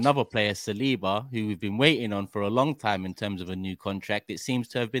to another player, Saliba, who we've been waiting on for a long time in terms of a new contract. It seems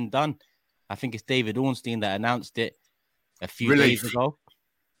to have been done. I think it's David Ornstein that announced it a few days ago.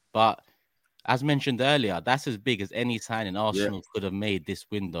 But as mentioned earlier, that's as big as any signing Arsenal could have made this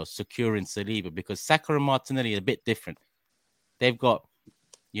window, securing Saliba, because Saka and Martinelli are a bit different. They've got,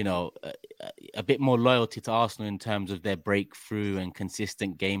 a bit more loyalty to Arsenal in terms of their breakthrough and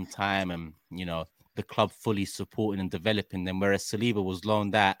consistent game time and, the club fully supporting and developing them, whereas Saliba was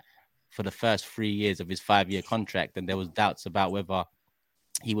loaned out for the first 3 years of his 5-year contract, and there was doubts about whether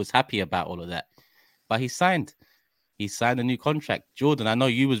he was happy about all of that. But he signed a new contract. Jordan, I know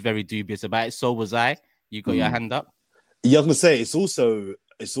you was very dubious about it. So was I. You got your hand up. Yeah, I was going to say,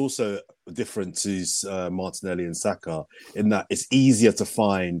 it's also different to Martinelli and Saka in that it's easier to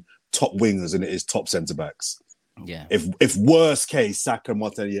find top wingers than it is top centre-backs. Yeah. If worst case, Saka and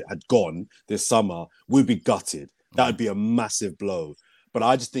Martinelli had gone this summer, we'd be gutted. That would be a massive blow. But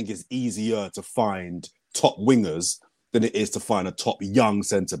I just think it's easier to find top wingers than it is to find a top young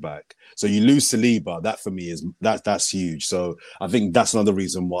centre-back. So you lose Saliba, that for me is that's huge. So I think that's another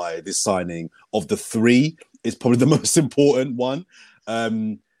reason why this signing of the three is probably the most important one.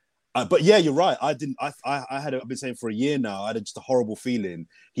 But yeah, you're right. I've been saying for a year now, I had just a horrible feeling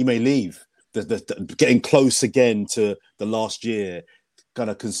he may leave. The getting close again to the last year kind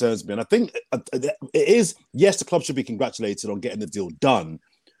of concerns me. And I think it is, yes, the club should be congratulated on getting the deal done.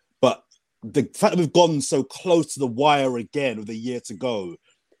 But the fact that we've gone so close to the wire again with a year to go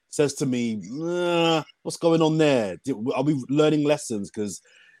says to me, what's going on there? Are we learning lessons? Because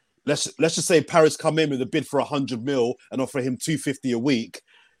let's just say Paris come in with a bid for 100 mil and offer him 250 a week.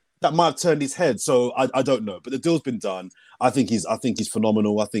 That might have turned his head. So I don't know. But the deal's been done. I think he's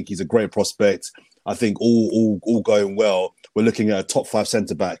phenomenal. I think he's a great prospect. I think all going well, we're looking at a top 5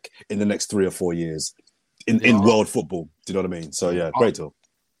 centre back in the next 3 or 4 years in world football. Do you know what I mean? So yeah, great deal.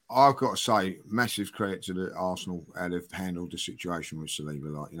 I've got to say, massive credit to the Arsenal how they've handled the situation with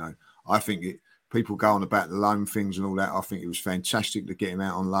Saliba. I think people go on about the loan things and all that. I think it was fantastic to get him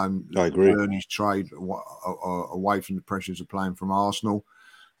out on loan. I agree. Learn his trade away from the pressures of playing from Arsenal.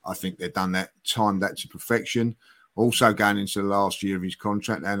 I think they've done that, timed that to perfection. Also, going into the last year of his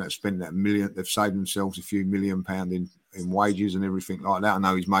contract, and they've spent that million, they've saved themselves a few £1 million in in wages and everything like that. I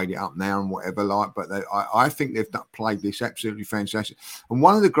know he's made it up now and whatever, but I think they've played this absolutely fantastic. And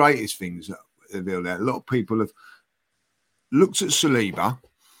one of the greatest things that a lot of people have looked at Saliba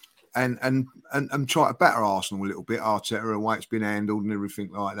and try to batter Arsenal a little bit, Arteta, the way it's been handled and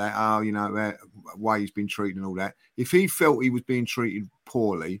everything like that. The way he's been treated and all that. If he felt he was being treated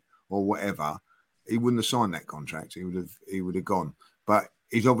poorly or whatever, he wouldn't have signed that contract. He would have gone. But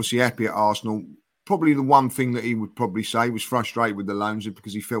he's obviously happy at Arsenal. Probably the one thing that he would probably say was frustrated with the loans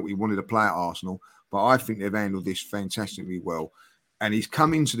because he felt he wanted to play at Arsenal. But I think they've handled this fantastically well. And he's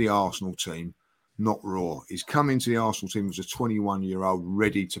come into the Arsenal team not raw. He's come into the Arsenal team as a 21-year-old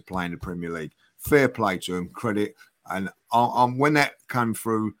ready to play in the Premier League. Fair play to him, credit. And when that came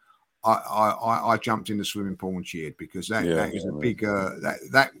through, I jumped in the swimming pool and cheered because that is a big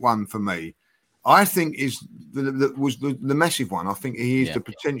that one for me. I think is the massive one. I think he is the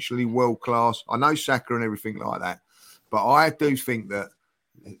potentially world class. I know Saka and everything like that, but I do think that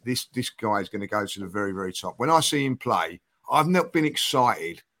this guy is going to go to the very, very top. When I see him play, I've not been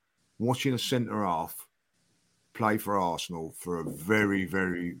excited watching a centre half play for Arsenal for a very,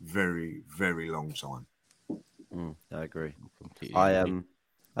 very, very, very long time. I agree. I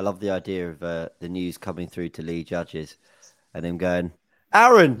love the idea of the news coming through to Lee Judges and him going,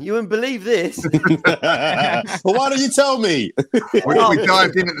 Aaron, you wouldn't believe this. Well, why don't you tell me? we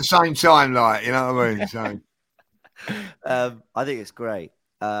dived in at the same time, you know what I mean? So, I think it's great.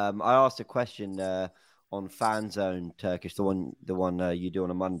 I asked a question on Fan Zone Turkish, the one you do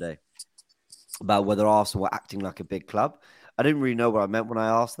on a Monday, about whether Arsenal were acting like a big club. I didn't really know what I meant when I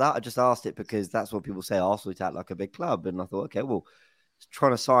asked that. I just asked it because that's what people say, Arsenal act like a big club. And I thought, okay, well,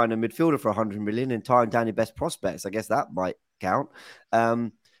 trying to sign a midfielder for 100 million and tying down your best prospects, I guess that might count.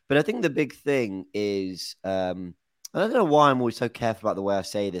 But I think the big thing is, I don't know why I'm always so careful about the way I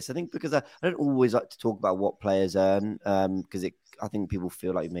say this. I think because I don't always like to talk about what players earn, because I think people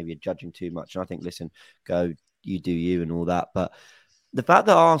feel like maybe you're judging too much. And I think, listen, go, you do you and all that. But the fact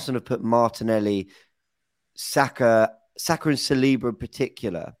that Arsenal have put Martinelli, Saka and Saliba in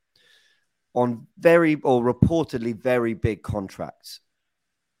particular on reportedly very big contracts,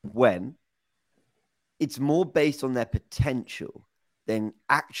 when it's more based on their potential than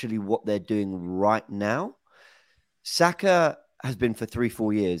actually what they're doing right now. Saka has been for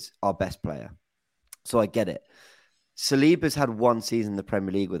 3-4 years our best player. So I get it. Saliba's had one season in the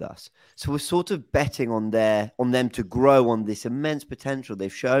Premier League with us. So we're sort of betting on them to grow on this immense potential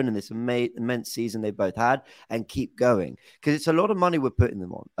they've shown in this immense season they both had and keep going. Because it's a lot of money we're putting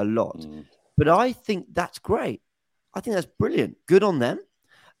them on, a lot. But I think that's great. I think that's brilliant. Good on them.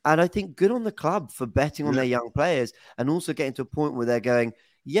 And I think good on the club for betting on their young players and also getting to a point where they're going,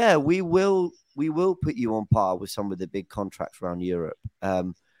 yeah, we will put you on par with some of the big contracts around Europe,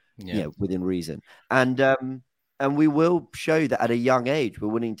 within reason. And we will show that at a young age, we're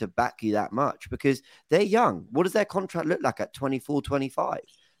willing to back you that much because they're young. What does their contract look like at 24, 25?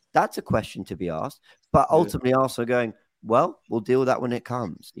 That's a question to be asked. But ultimately, Arsenal going, well, we'll deal with that when it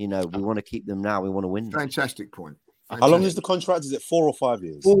comes. We want to keep them now. We want to win them. Fantastic point. How long is the contract? Is it 4 or 5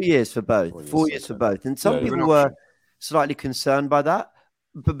 years? 4 years for both. 4 years for both. And some people were slightly concerned by that.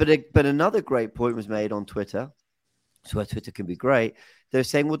 But another great point was made on Twitter. So where Twitter can be great. They're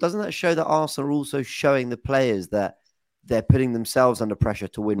saying, well, doesn't that show that Arsenal are also showing the players that they're putting themselves under pressure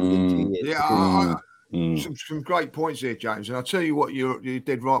to win within 2 years? Yeah, some great points here, James. And I'll tell you what, you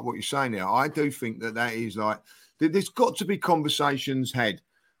did right what you're saying there. I do think that is there's got to be conversations had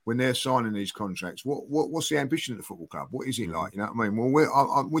when they're signing these contracts. What's the ambition of the football club? What is it like? You know what I mean?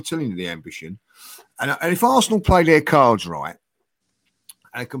 Well, we're telling you the ambition. And if Arsenal play their cards right,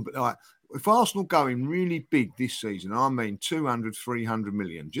 and if Arsenal going really big this season, I mean 200, 300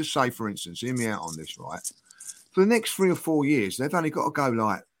 million, just say, for instance, hear me out on this, right? For the next 3 or 4 years, they've only got to go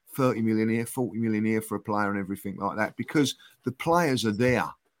like 30 million here, 40 million here for a player and everything like that because the players are there.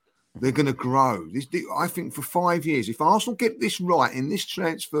 They're going to grow. I think for 5 years, if Arsenal get this right in this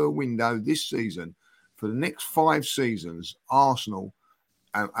transfer window this season, for the next 5 seasons, Arsenal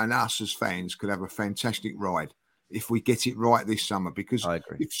and us as fans could have a fantastic ride. If we get it right this summer, because I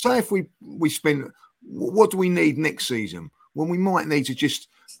agree. If we spend, what do we need next season? Well, we might need to just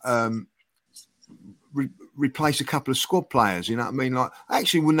replace a couple of squad players. You know what I mean? Like,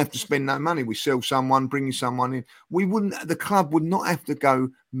 actually, wouldn't have to spend no money. We sell someone, bring someone in. The club would not have to go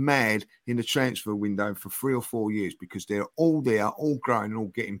mad in the transfer window for 3 or 4 years because they're all there, all growing, all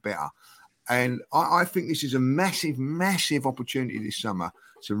getting better. And I think this is a massive, massive opportunity this summer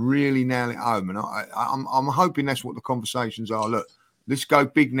to really nail it home. And I'm hoping that's what the conversations are. Look, let's go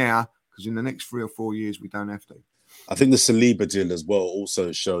big now because in the next 3 or 4 years, we don't have to. I think the Saliba deal as well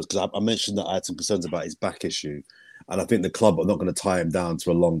also shows, because I mentioned that I had some concerns about his back issue. And I think the club are not going to tie him down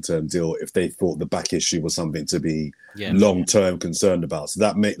to a long-term deal if they thought the back issue was something to be long-term concerned about. So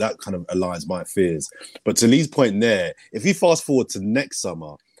that kind of aligns my fears. But to Lee's point there, if you fast forward to next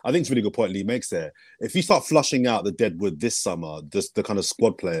summer, I think it's a really good point Lee makes there. If you start flushing out the deadwood this summer, just the kind of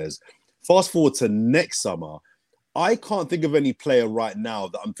squad players, fast forward to next summer, I can't think of any player right now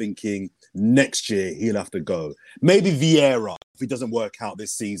that I'm thinking next year he'll have to go. Maybe Vieira if he doesn't work out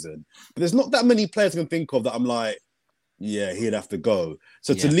this season. But there's not that many players I can think of that I'm like, yeah, he'd have to go.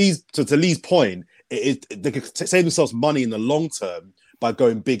 So to Lee's point, they could save themselves money in the long term by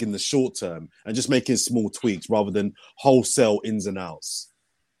going big in the short term and just making small tweaks rather than wholesale ins and outs.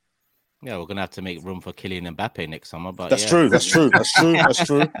 Yeah, we're gonna have to make room for Kylian Mbappe next summer. But that's true. I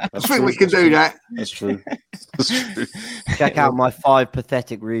think we can do that. That's true. Check out my 5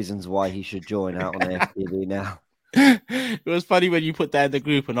 pathetic reasons why he should join out on AFTV now. It was funny when you put that in the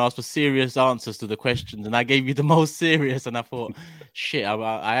group and asked for serious answers to the questions, and I gave you the most serious, and I thought, shit,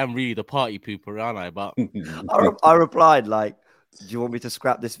 I am really the party pooper, aren't I? But I replied like, do you want me to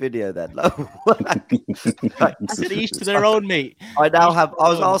scrap this video then? I said each to their own, mate. I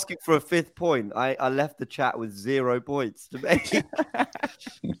was asking for a 5th point. I left the chat with 0 points to make.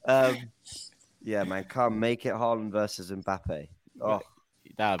 Yeah, man, come make it Haaland versus Mbappe. Oh,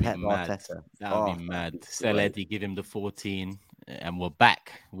 that would be mad. That would be mad. Sell Eddie, give him the 14, and we're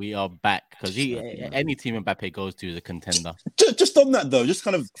back. We are back because any team Mbappe goes to is a contender. Just on that though, just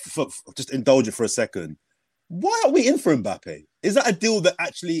kind of just indulge it for a second. Why are we in for Mbappe? Is that a deal that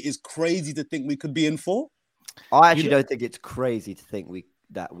actually is crazy to think we could be in for? I actually don't think it's crazy to think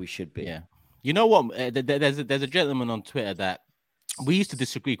that we should be. Yeah. You know what? There's a gentleman on Twitter that we used to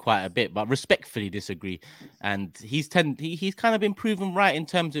disagree quite a bit, but respectfully disagree. And he's kind of been proven right in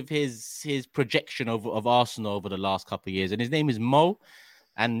terms of his projection of Arsenal over the last couple of years. And his name is Mo.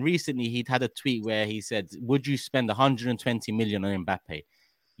 And recently he'd had a tweet where he said, would you spend 120 million on Mbappe?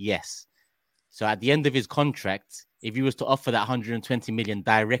 Yes. So at the end of his contract, if he was to offer that 120 million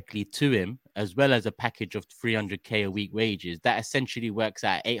directly to him, as well as a package of 300k a week wages, that essentially works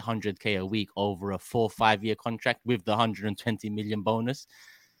out 800k a week over a 4 or 5 year contract with the 120 million bonus.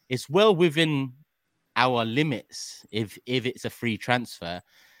 It's well within our limits if it's a free transfer.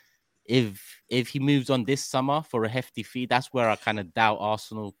 If he moves on this summer for a hefty fee, that's where I kind of doubt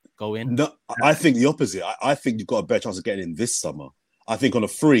Arsenal go in. No, I think the opposite. I think you've got a better chance of getting in this summer. I think on a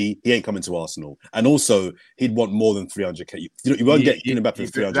free, he ain't coming to Arsenal. And also, he'd want more than 300k. You won't get Mbappe for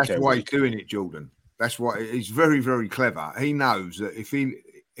 300k. That's why he's doing it, Jordan. That's why he's very, very clever. He knows that if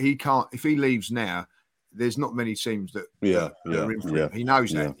he leaves now, there's not many teams that are in for him. He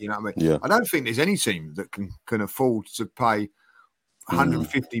knows that. You know what I mean? Yeah. I don't think there's any team that can afford to pay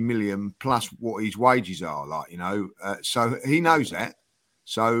 150 million plus what his wages are. Like, you know, so he knows that.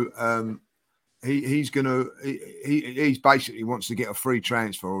 So he's basically wants to get a free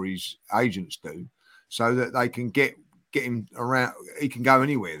transfer, or his agents do, so that they can get him around. He can go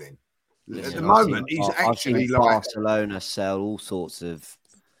anywhere then. At the moment, he's actually like Barcelona sell all sorts of.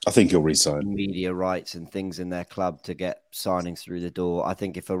 I think he'll resign media rights and things in their club to get signings through the door. I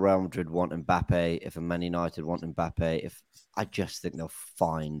think if a Real Madrid want Mbappe, if a Man United want Mbappe, I just think they'll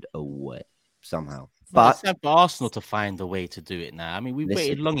find a way somehow. But it's up to Arsenal to find a way to do it now. I mean, we've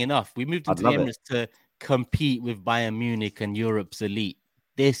waited long enough. We moved into the Emirates to compete with Bayern Munich and Europe's elite.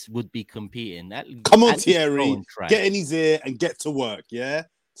 This would be competing. Come on, Thierry. Get in his ear and get to work, yeah?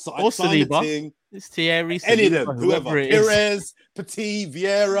 So or Saliba. It's Thierry. Any of them, whoever. Perez, Petit,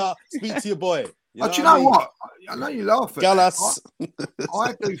 Vieira. Speak to your boy. Do you know what? I know you laugh at Gallas.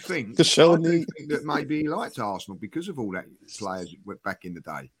 I do think that maybe he liked Arsenal because of all that players back in the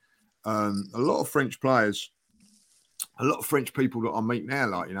day. A lot of French players, a lot of French people that I meet now,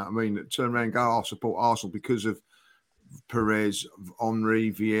 like, you know what I mean, that turn around and go, I'll support Arsenal because of Perez,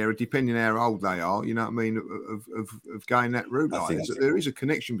 Henry, Vieira, depending how old they are, you know what I mean, of going that route. There is a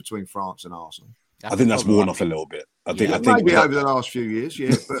connection between France and Arsenal. I think that's worn off a little bit. I think maybe over the last few years,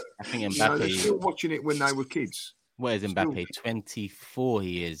 but I think Mbappe, they're still watching it when they were kids. What is Mbappe? 24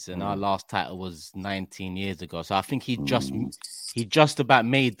 he is, and our last title was 19 years ago. So I think he just about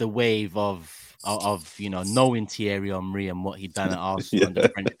made the wave of knowing Thierry Henry and what he'd done at Arsenal and the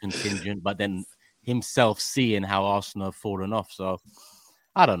French contingent, but then himself seeing how Arsenal have fallen off. So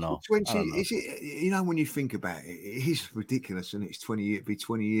I don't know. 20 is it? You know, when you think about it, it is ridiculous, and it's 20. It'd be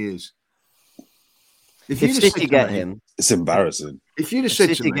 20 years. If City get him, it's embarrassing. If you'd have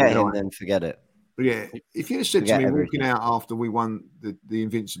said to me, get him, then forget it. But yeah, if you'd have said to me walking out after we won the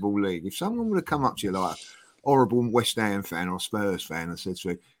Invincible League, if someone would have come up to you like a horrible West Ham fan or Spurs fan and said to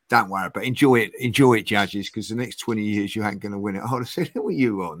me, don't worry, but enjoy it, judges, because the next 20 years you ain't going to win it, I would have said, who are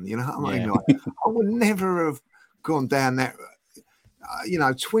you on? You know what I mean? Like, I would never have gone down that,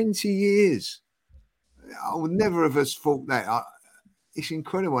 20 years. I would never have thought that. It's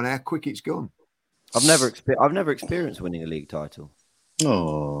incredible how quick it's gone. I've never experienced winning a league title.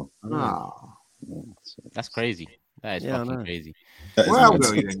 Oh, That's crazy. That is fucking crazy. How old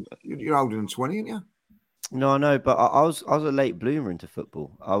are you then? You're older than 20, aren't you? No, I know, but I was a late bloomer into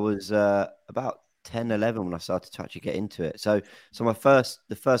football. I was about 10, 11 when I started to actually get into it. So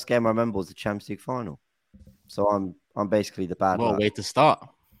the first game I remember was the Champions League final. So I'm basically the bad. What a way to start!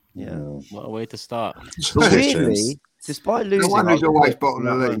 Yeah, what a way to start. But weirdly, despite losing, no wonder he's always bottom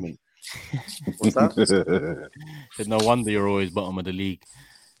of the league. What's that? No wonder you're always bottom of the league.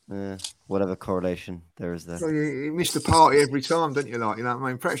 Whatever correlation there is there. Well, you miss the party every time, don't you? Like, you know what I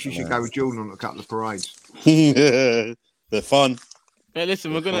mean? Perhaps you should go with Jordan on a couple of parades. They're fun. But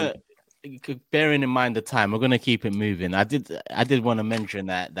listen, we're gonna, bearing in mind the time, we're gonna keep it moving. I did want to mention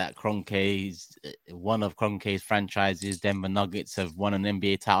that Kroenke's one of Kroenke's franchises, Denver Nuggets, have won an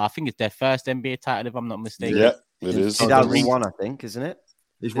NBA title. I think it's their first NBA title, if I'm not mistaken. Yeah, it is. 2001, I think, isn't it?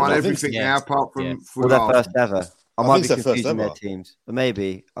 He's won everything now, apart from their first ever. I might be confusing their ever. Teams, but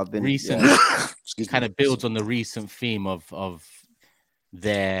maybe I've been recent. Kind of builds on the recent theme of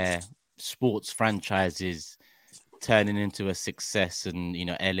their sports franchises turning into a success, and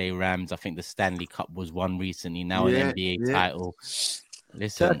LA Rams. I think the Stanley Cup was won recently. Now an NBA title.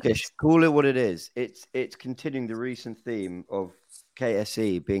 Listen, Turkish, call it what it is. It's continuing the recent theme of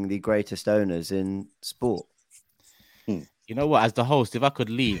KSE being the greatest owners in sport. You know what? As the host, if I could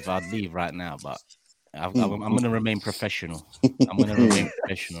leave, I'd leave right now. But I'm going to remain professional. I'm going to remain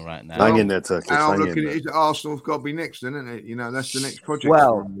professional right now. Hang in there, Turkish. I'm looking at it. Arsenal's got to be next, isn't it? That's the next project.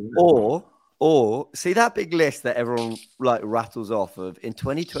 Well, or see that big list that everyone rattles off of in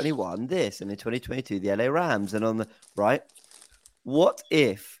 2021 this, and in 2022 the LA Rams, and on the right. What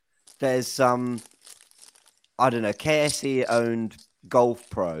if there's some, I don't know, KSE owned golf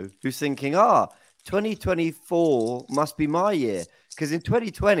pro who's thinking, 2024 must be my year, because in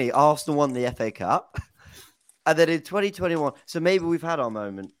 2020 Arsenal won the FA Cup, and then in 2021, so maybe we've had our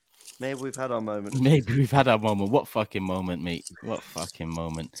moment. Maybe we've had our moment. What fucking moment, mate? What fucking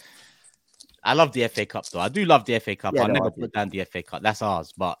moment? I love the FA Cup, though. I do love the FA Cup. I'll never put down the FA Cup. That's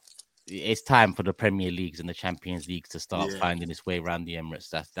ours. But it's time for the Premier Leagues and the Champions Leagues to start finding its way around the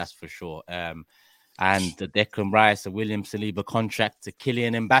Emirates. That's for sure. And the Declan Rice, the William Saliba contract, the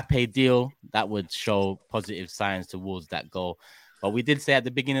Kylian Mbappe deal, that would show positive signs towards that goal. But we did say at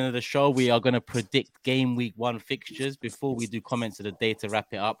the beginning of the show, we are going to predict game week 1 fixtures before we do comments of the day to wrap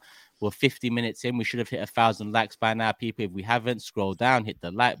it up. We're 50 minutes in. We should have hit 1,000 likes by now, people. If we haven't, scroll down, hit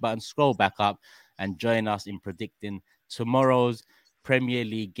the like button, scroll back up, and join us in predicting tomorrow's Premier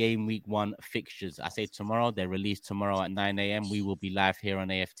League game week 1 fixtures. I say tomorrow, they're released tomorrow at 9 a.m. We will be live here on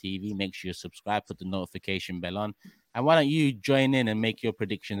AFTV. Make sure you subscribe, put the notification bell on. And why don't you join in and make your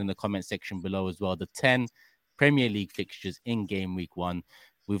prediction in the comment section below as well. The 10 Premier League fixtures in game week 1.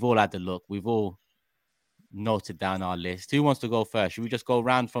 We've all had a look. We've all noted down our list. Who wants to go first? Should we just go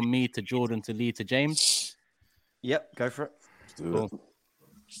round from me to Jordan to Lee to James? Yep, go for it. Cool.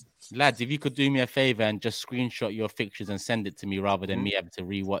 Lads, if you could do me a favor and just screenshot your fixtures and send it to me rather than me having to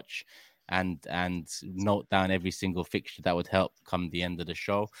rewatch and note down every single fixture, that would help come the end of the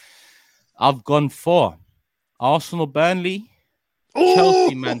show. I've gone for Arsenal, Burnley,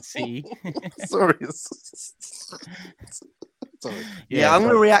 Chelsea, Man City. Sorry. Yeah, I'm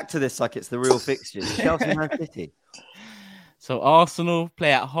going to react to this like it's the real fixtures. Chelsea, Man City. So Arsenal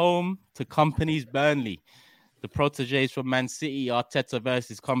play at home to Company's Burnley. The proteges from Man City, Arteta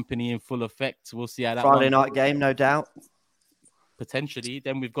versus Company in full effect. We'll see how that Friday night game, no doubt. Potentially.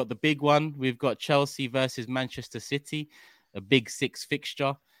 Then we've got the big one. We've got Chelsea versus Manchester City, a big 6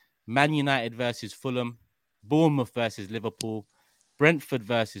 fixture. Man United versus Fulham, Bournemouth versus Liverpool, Brentford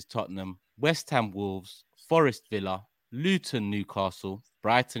versus Tottenham, West Ham Wolves, Forest Villa, Luton Newcastle,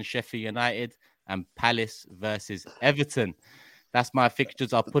 Brighton Sheffield United, and Palace versus Everton. That's my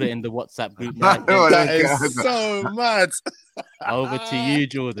fixtures. I'll put it in the WhatsApp group now. That is so mad. Over to you,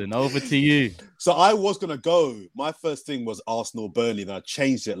 Jordan. Over to you. So I was going to go. My first thing was Arsenal Burnley, and I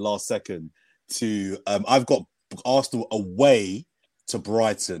changed it last second to I've got Arsenal away to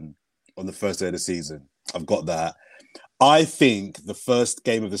Brighton on the first day of the season. I've got that. I think the first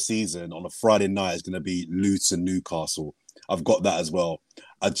game of the season on a Friday night is going to be Luton Newcastle. I've got that as well.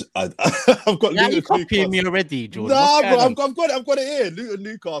 I've got. Yeah, you copying me already, Jordan. No, but I've got it here. Luton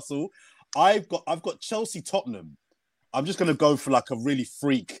Newcastle. I've got Chelsea Tottenham. I'm just going to go for like a really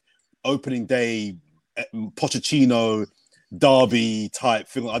freak opening day Pochettino derby type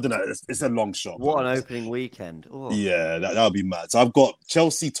thing. I don't know. It's a long shot. What an opening weekend! Oh. Yeah, that would be mad. So I've got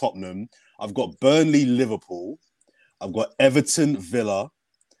Chelsea Tottenham. I've got Burnley Liverpool. I've got Everton, Villa.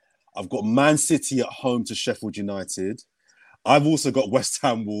 I've got Man City at home to Sheffield United. I've also got West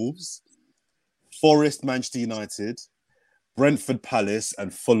Ham, Wolves, Forest, Manchester United, Brentford, Palace,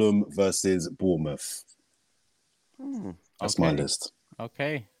 and Fulham versus Bournemouth. That's my list.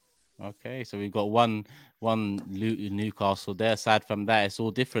 Okay. So we've got one Luton, Newcastle there. Aside from that, it's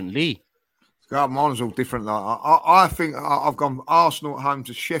all different. Lee. Mine's all different. Like I think I've gone Arsenal at home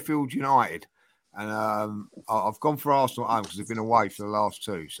to Sheffield United, and I've gone for Arsenal at home because they've been away for the last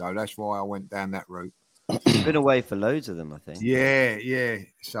two, so that's why I went down that route. It's been away for loads of them, I think. Yeah.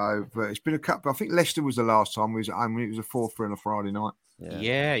 So, but it's been a couple. I think Leicester was the last time we was at home. It was a 4-3 on a Friday night.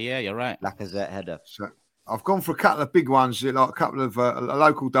 Yeah, you're right. Lacazette header. So I've gone for a couple of big ones, like a couple of a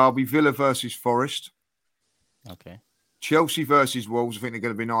local derby: Villa versus Forest. Okay. Chelsea versus Wolves. I think they're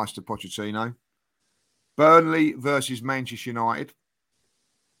going to be nice to Pochettino. Burnley versus Manchester United.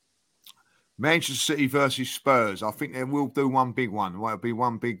 Manchester City versus Spurs. I think they will do one big one. Well, it'll be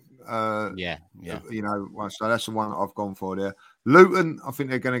one big. Yeah. You know, so that's the one that I've gone for there. Luton. I think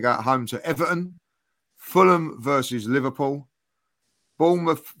they're going to go home to Everton. Fulham versus Liverpool.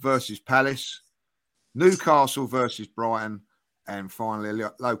 Bournemouth versus Palace. Newcastle versus Brighton. And finally,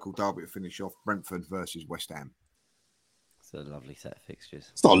 a local derby to finish off: Brentford versus West Ham. It's a lovely set of fixtures.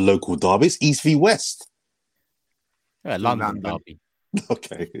 It's not a local derby. It's East v West. Yeah, London derby.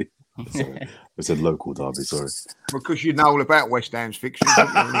 Okay. Sorry. I said local derby, sorry. Because you know all about West Ham's fixtures.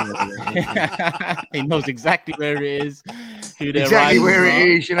 He knows exactly where it is. Exactly where it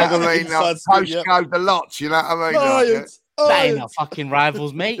is, you know what I mean? Like, postcode the lots, you know what I mean? That ain't our fucking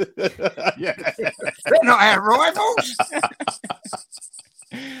rivals, mate. Yeah. They're not our rivals.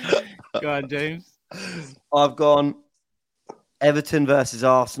 Go on, James. I've gone Everton versus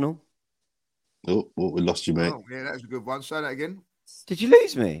Arsenal. Oh, we lost you, mate. Oh, yeah, that was a good one. Say that again. Did you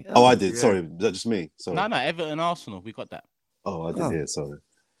lose me? Oh, I did. Yeah. Sorry. Was that just me? Sorry. No, Everton, Arsenal. We got that. Oh, I did hear. Sorry.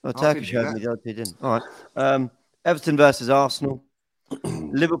 Well, Turkish heard me. The other two didn't. All right. Everton versus Arsenal.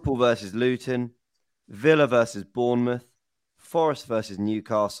 Liverpool versus Luton. Villa versus Bournemouth. Forest versus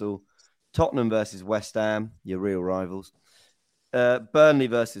Newcastle. Tottenham versus West Ham. Your real rivals. Burnley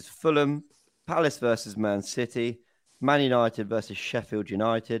versus Fulham. Palace versus Man City. Man United versus Sheffield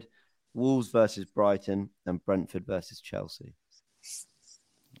United. Wolves versus Brighton. And Brentford versus Chelsea.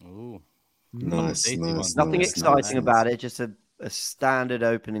 Ooh. Nice. Nothing exciting about it. Just a standard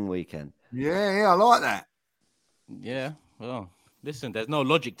opening weekend. Yeah, I like that. Yeah, well, listen, there's no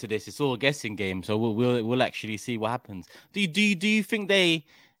logic to this. It's all a guessing game, so we'll actually see what happens. Do you think they,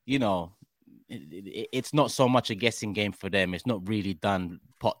 you know, it's not so much a guessing game for them. It's not really done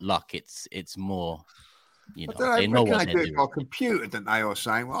pot luck. It's more, you know, they know what they're doing. By computer, don't they? Or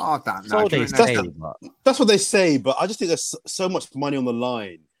saying, well, I don't know. That's what they say, but I just think there's so much money on the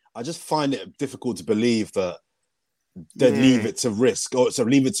line. I just find it difficult to believe that they'd leave it to risk or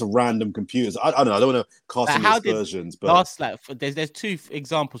leave it to random computers. I don't know. I don't want to cast any aspersions, but there's two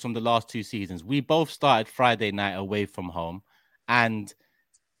examples from the last two seasons. We both started Friday night away from home, and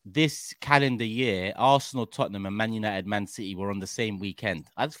this calendar year, Arsenal, Tottenham, and Man United, Man City were on the same weekend.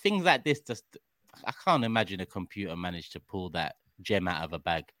 Things like this, I can't imagine a computer managed to pull that gem out of a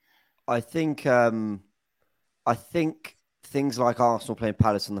bag. I think things like Arsenal playing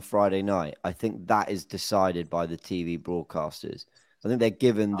Palace on the Friday night, I think that is decided by the TV broadcasters. I think they're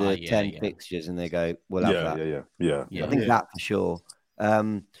given the 10 fixtures and they go, we'll have that. Yeah. I think that for sure.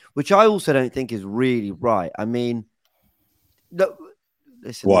 Which I also don't think is really right. I mean, look,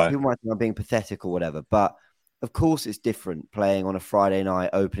 listen, people might think I'm being pathetic or whatever, but of course it's different playing on a Friday night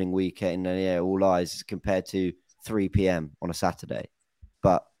opening weekend and all eyes compared to 3 p.m. on a Saturday.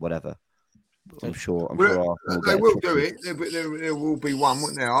 But whatever. I'm sure they will do it. There will be one,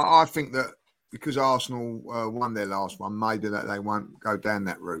 won't there? I think that because Arsenal won their last one, maybe that they won't go down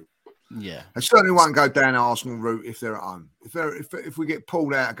that route. Yeah, they certainly won't go down Arsenal route if they're at home. If we get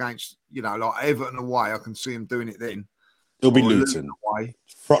pulled out against, you know, like Everton away, I can see them doing it then. It'll be Luton away.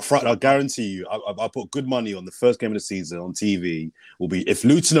 I guarantee you, I put good money on the first game of the season on TV. Will be if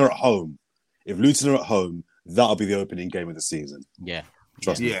Luton are at home. If Luton are at home, that'll be the opening game of the season. Yeah,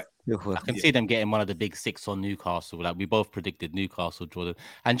 trust me. I can see them getting one of the big six on Newcastle. Like we both predicted Newcastle, Jordan.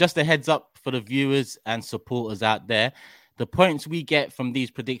 And just a heads up for the viewers and supporters out there, the points we get from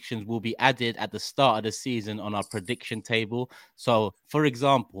these predictions will be added at the start of the season on our prediction table. So, for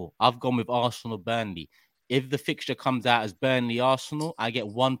example, I've gone with Arsenal-Burnley. If the fixture comes out as Burnley-Arsenal, I get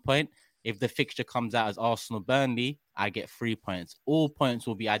 1 point. If the fixture comes out as Arsenal-Burnley, I get 3 points. All points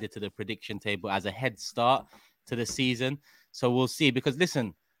will be added to the prediction table as a head start to the season. So we'll see. Because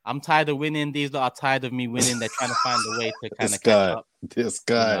listen, I'm tired of winning. These lot are tired of me winning. They're trying to find a way to kind of catch up. This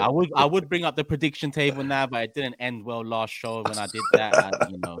guy. I would bring up the prediction table now, but it didn't end well last show when I did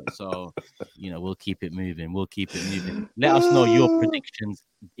that. So we'll keep it moving. Let us know your predictions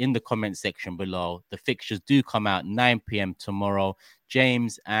in the comment section below. The fixtures do come out 9 p.m. tomorrow.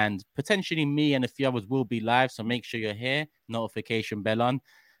 James and potentially me and a few others will be live, so make sure you're here. Notification bell on.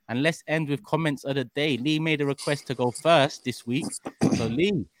 And let's end with comments of the day. Lee made a request to go first this week. So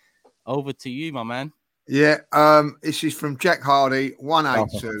Lee, over to you, my man. Yeah, this is from Jack Hardy,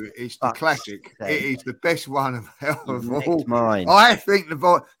 182. It's the classic. It is the best one of all. Mine. I think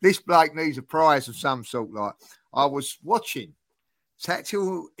this bloke needs a prize of some sort. Like, I was watching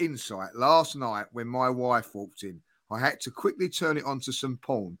Tactical Insight last night when my wife walked in. I had to quickly turn it onto some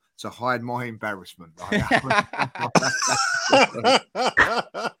porn to hide my embarrassment. I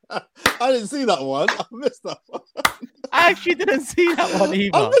didn't see that one. I missed that one. I actually didn't see that one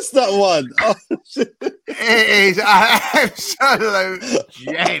either. I missed that one. Oh, shit. It is an absolute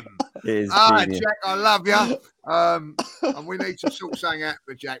gem. Jack, I love you. And we need to sort something out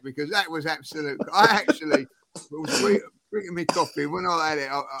for Jack because that was absolute. I actually was drinking me coffee. When I had it,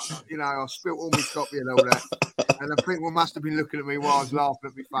 I spilt all my coffee and all that. And the people must have been looking at me while I was laughing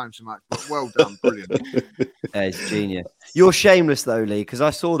at my phone so much. But well done, brilliant. It's genius. You're shameless though, Lee, because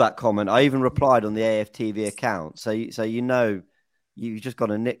I saw that comment. I even replied on the AFTV account. So you just got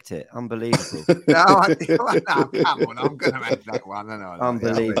to nicked it. Unbelievable. No, come on. I'm going to have that one.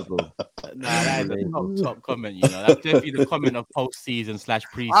 Unbelievable. That is a top comment. That's definitely the comment of post-season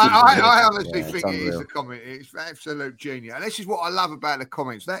 / pre-season. I honestly think it is the comment. It's absolute genius. And this is what I love about the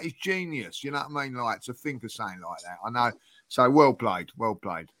comments. That is genius. You know what I mean? Like, to think of saying like that. I know. So well played.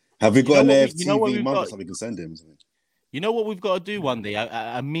 Have we got an AFTV number so we can send him something? You know what we've got to do one day?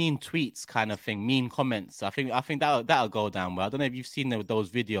 A mean tweets kind of thing, mean comments. I think that'll go down well. I don't know if you've seen those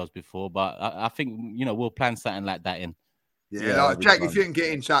videos before, but I think we'll plan something like that in. Yeah, like, Jack, if you can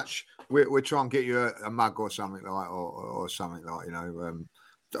get in touch, we'll try and get you a mug or something like, or something like,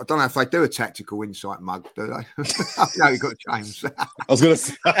 I don't know if they do a Tactical Insight mug, do they? No, you got James. I was going to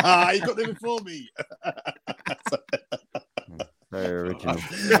say, you got them before me. Very original.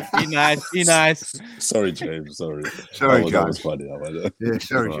 Be nice. Sorry, James. Sorry, James. That was funny. Yeah,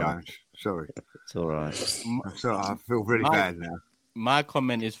 sorry, James. Sorry. It's all right. I feel really bad now. My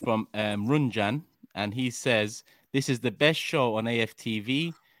comment is from Runjan, and he says, "This is the best show on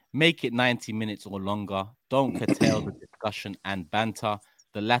AFTV. Make it 90 minutes or longer. Don't curtail the discussion and banter.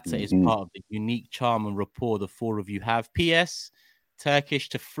 The latter is part of the unique charm and rapport the four of you have. P.S. Turkish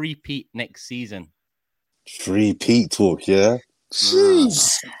to three-peat next season." Three-peat talk, yeah?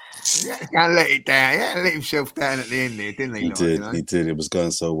 Jeez. Yeah, can't let it down. Yeah, let himself down at the end there, didn't he? He did. It was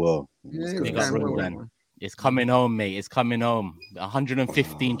going so well. It's coming home, mate. It's coming home.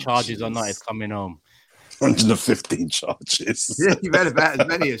 115 charges or not, it's coming home. 115 charges. Yeah, you've had about as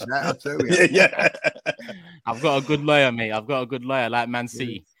many as that, I'll tell you. Yeah. I've got a good lawyer, mate. I've got a good lawyer like Man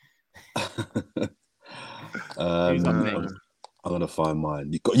City. Who's up next? I'm going to find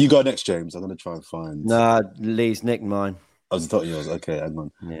mine. You go next, James. I'm going to try and find... Nah, Lee's nicked mine. I thought yours. Okay, hang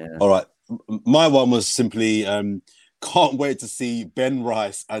on. Yeah. All right. My one was simply... can't wait to see Ben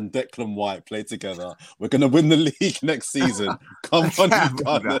Rice and Declan White play together. We're going to win the league next season. Come on, you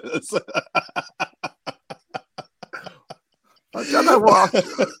Gunners. I don't know what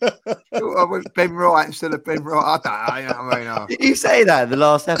I went Ben Wright instead of Ben Wright. I don't know. You know what I mean? Did you say that in the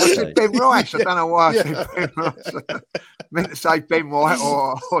last episode? I said Ben Rice. I don't know why I said Ben Rice. I meant to say Ben White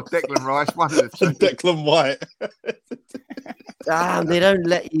or Declan Rice. One of the two. Declan White. Damn, they don't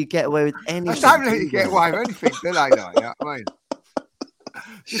let you get away with anything. They don't let you get away with anything, do they? Like, you know what I mean?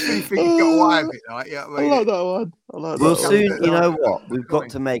 Just when you think you got away with it, like, you know what I mean? I like that one. We'll soon, you know what? We've got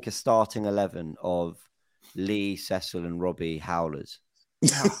to make a starting 11 of Lee, Cecil, and Robbie Howlers.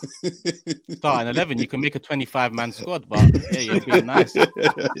 Starting 11, you can make a 25-man squad, but yeah, you're being nice.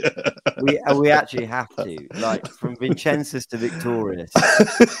 We actually have to, like, from Vincenzus to Victorious,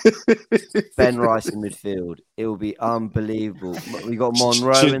 Ben Rice in midfield. It will be unbelievable. We got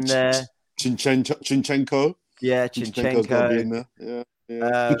Monroe in there. Chinchenko. Yeah, Chinchenko.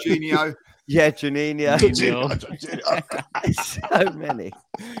 Yeah. Juninho. Yeah, Juninho. So many.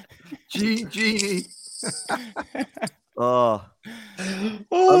 Genie. I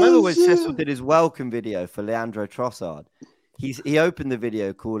remember when Cecil did his welcome video for Leandro Trossard. He opened the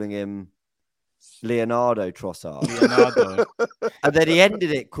video calling him Leonardo Trossard. And then he ended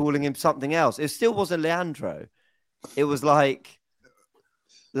it calling him something else. It still wasn't Leandro. It was like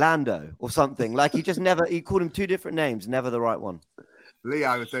Lando or something. Like he called him two different names, never the right one.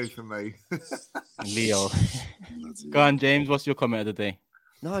 Leo would do for me. Leo. Go on, James. What's your comment of the day?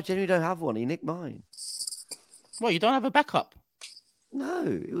 No, I genuinely don't have one. He nicked mine. Well, you don't have a backup? No,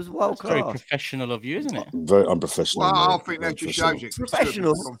 it was world That's very class. professional of you, isn't it? Very unprofessional. Well, I mate. think Very that just shows it.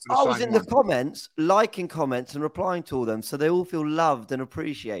 Professional. Gone for the I was same in the one. comments, liking comments and replying to all them, so they all feel loved and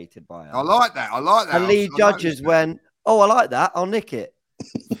appreciated by us. I like that. And lead judges went, "Oh, I like that. I'll nick it."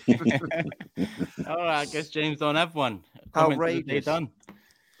 All right, I guess James don't have one. Outrageous. Done.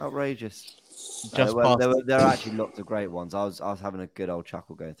 Outrageous. Just there are actually lots of great ones. I was having a good old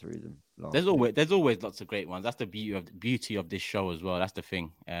chuckle going through them. There's always lots of great ones. That's the beauty of this show as well. That's the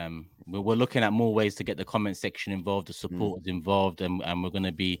thing. We're looking at more ways to get the comment section involved, the supporters involved, and we're going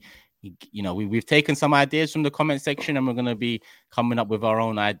to be, we've taken some ideas from the comment section, and we're going to be coming up with our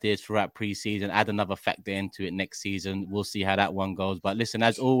own ideas throughout pre-season. Add another factor into it next season. We'll see how that one goes. But listen,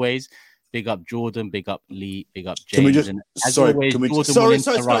 as always, big up Jordan, big up Lee, big up James. Sorry. Final interruption.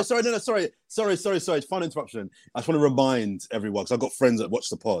 I just want to remind everyone, because I've got friends that watch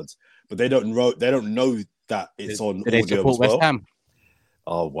the pod, but they don't know that it's on audio as well. West Ham?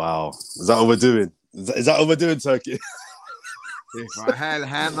 Oh wow, is that what we're doing? Is that what we're doing, Turkey? Right, hell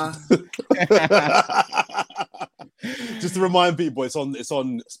hammer. Just to remind people, it's on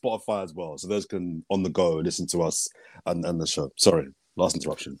Spotify as well, so those can on the go listen to us and the show. Sorry. Last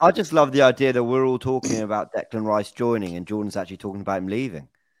interruption. I just love the idea that we're all talking about Declan Rice joining and Jordan's actually talking about him leaving.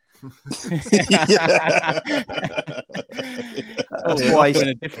 That's why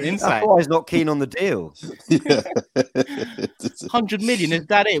he's not keen on the deal. 100 million, is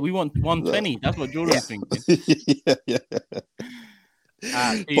that it? We want 120. That's what Jordan's thinking.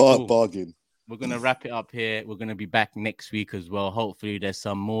 Bargain. We're going to wrap it up here. We're going to be back next week as well. Hopefully there's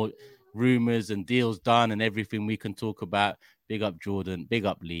some more rumors and deals done and everything we can talk about. Big up Jordan, big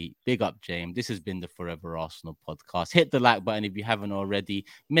up Lee, big up James. This has been the Forever Arsenal podcast. Hit the like button if you haven't already.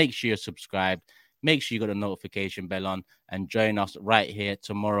 Make sure you're subscribed. Make sure you got a notification bell on and join us right here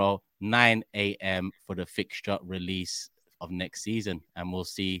tomorrow, 9 a.m. for the fixture release of next season. And we'll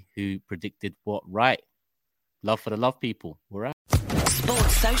see who predicted what right. Love for the love people. We're out.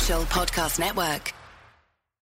 Sports Social Podcast Network.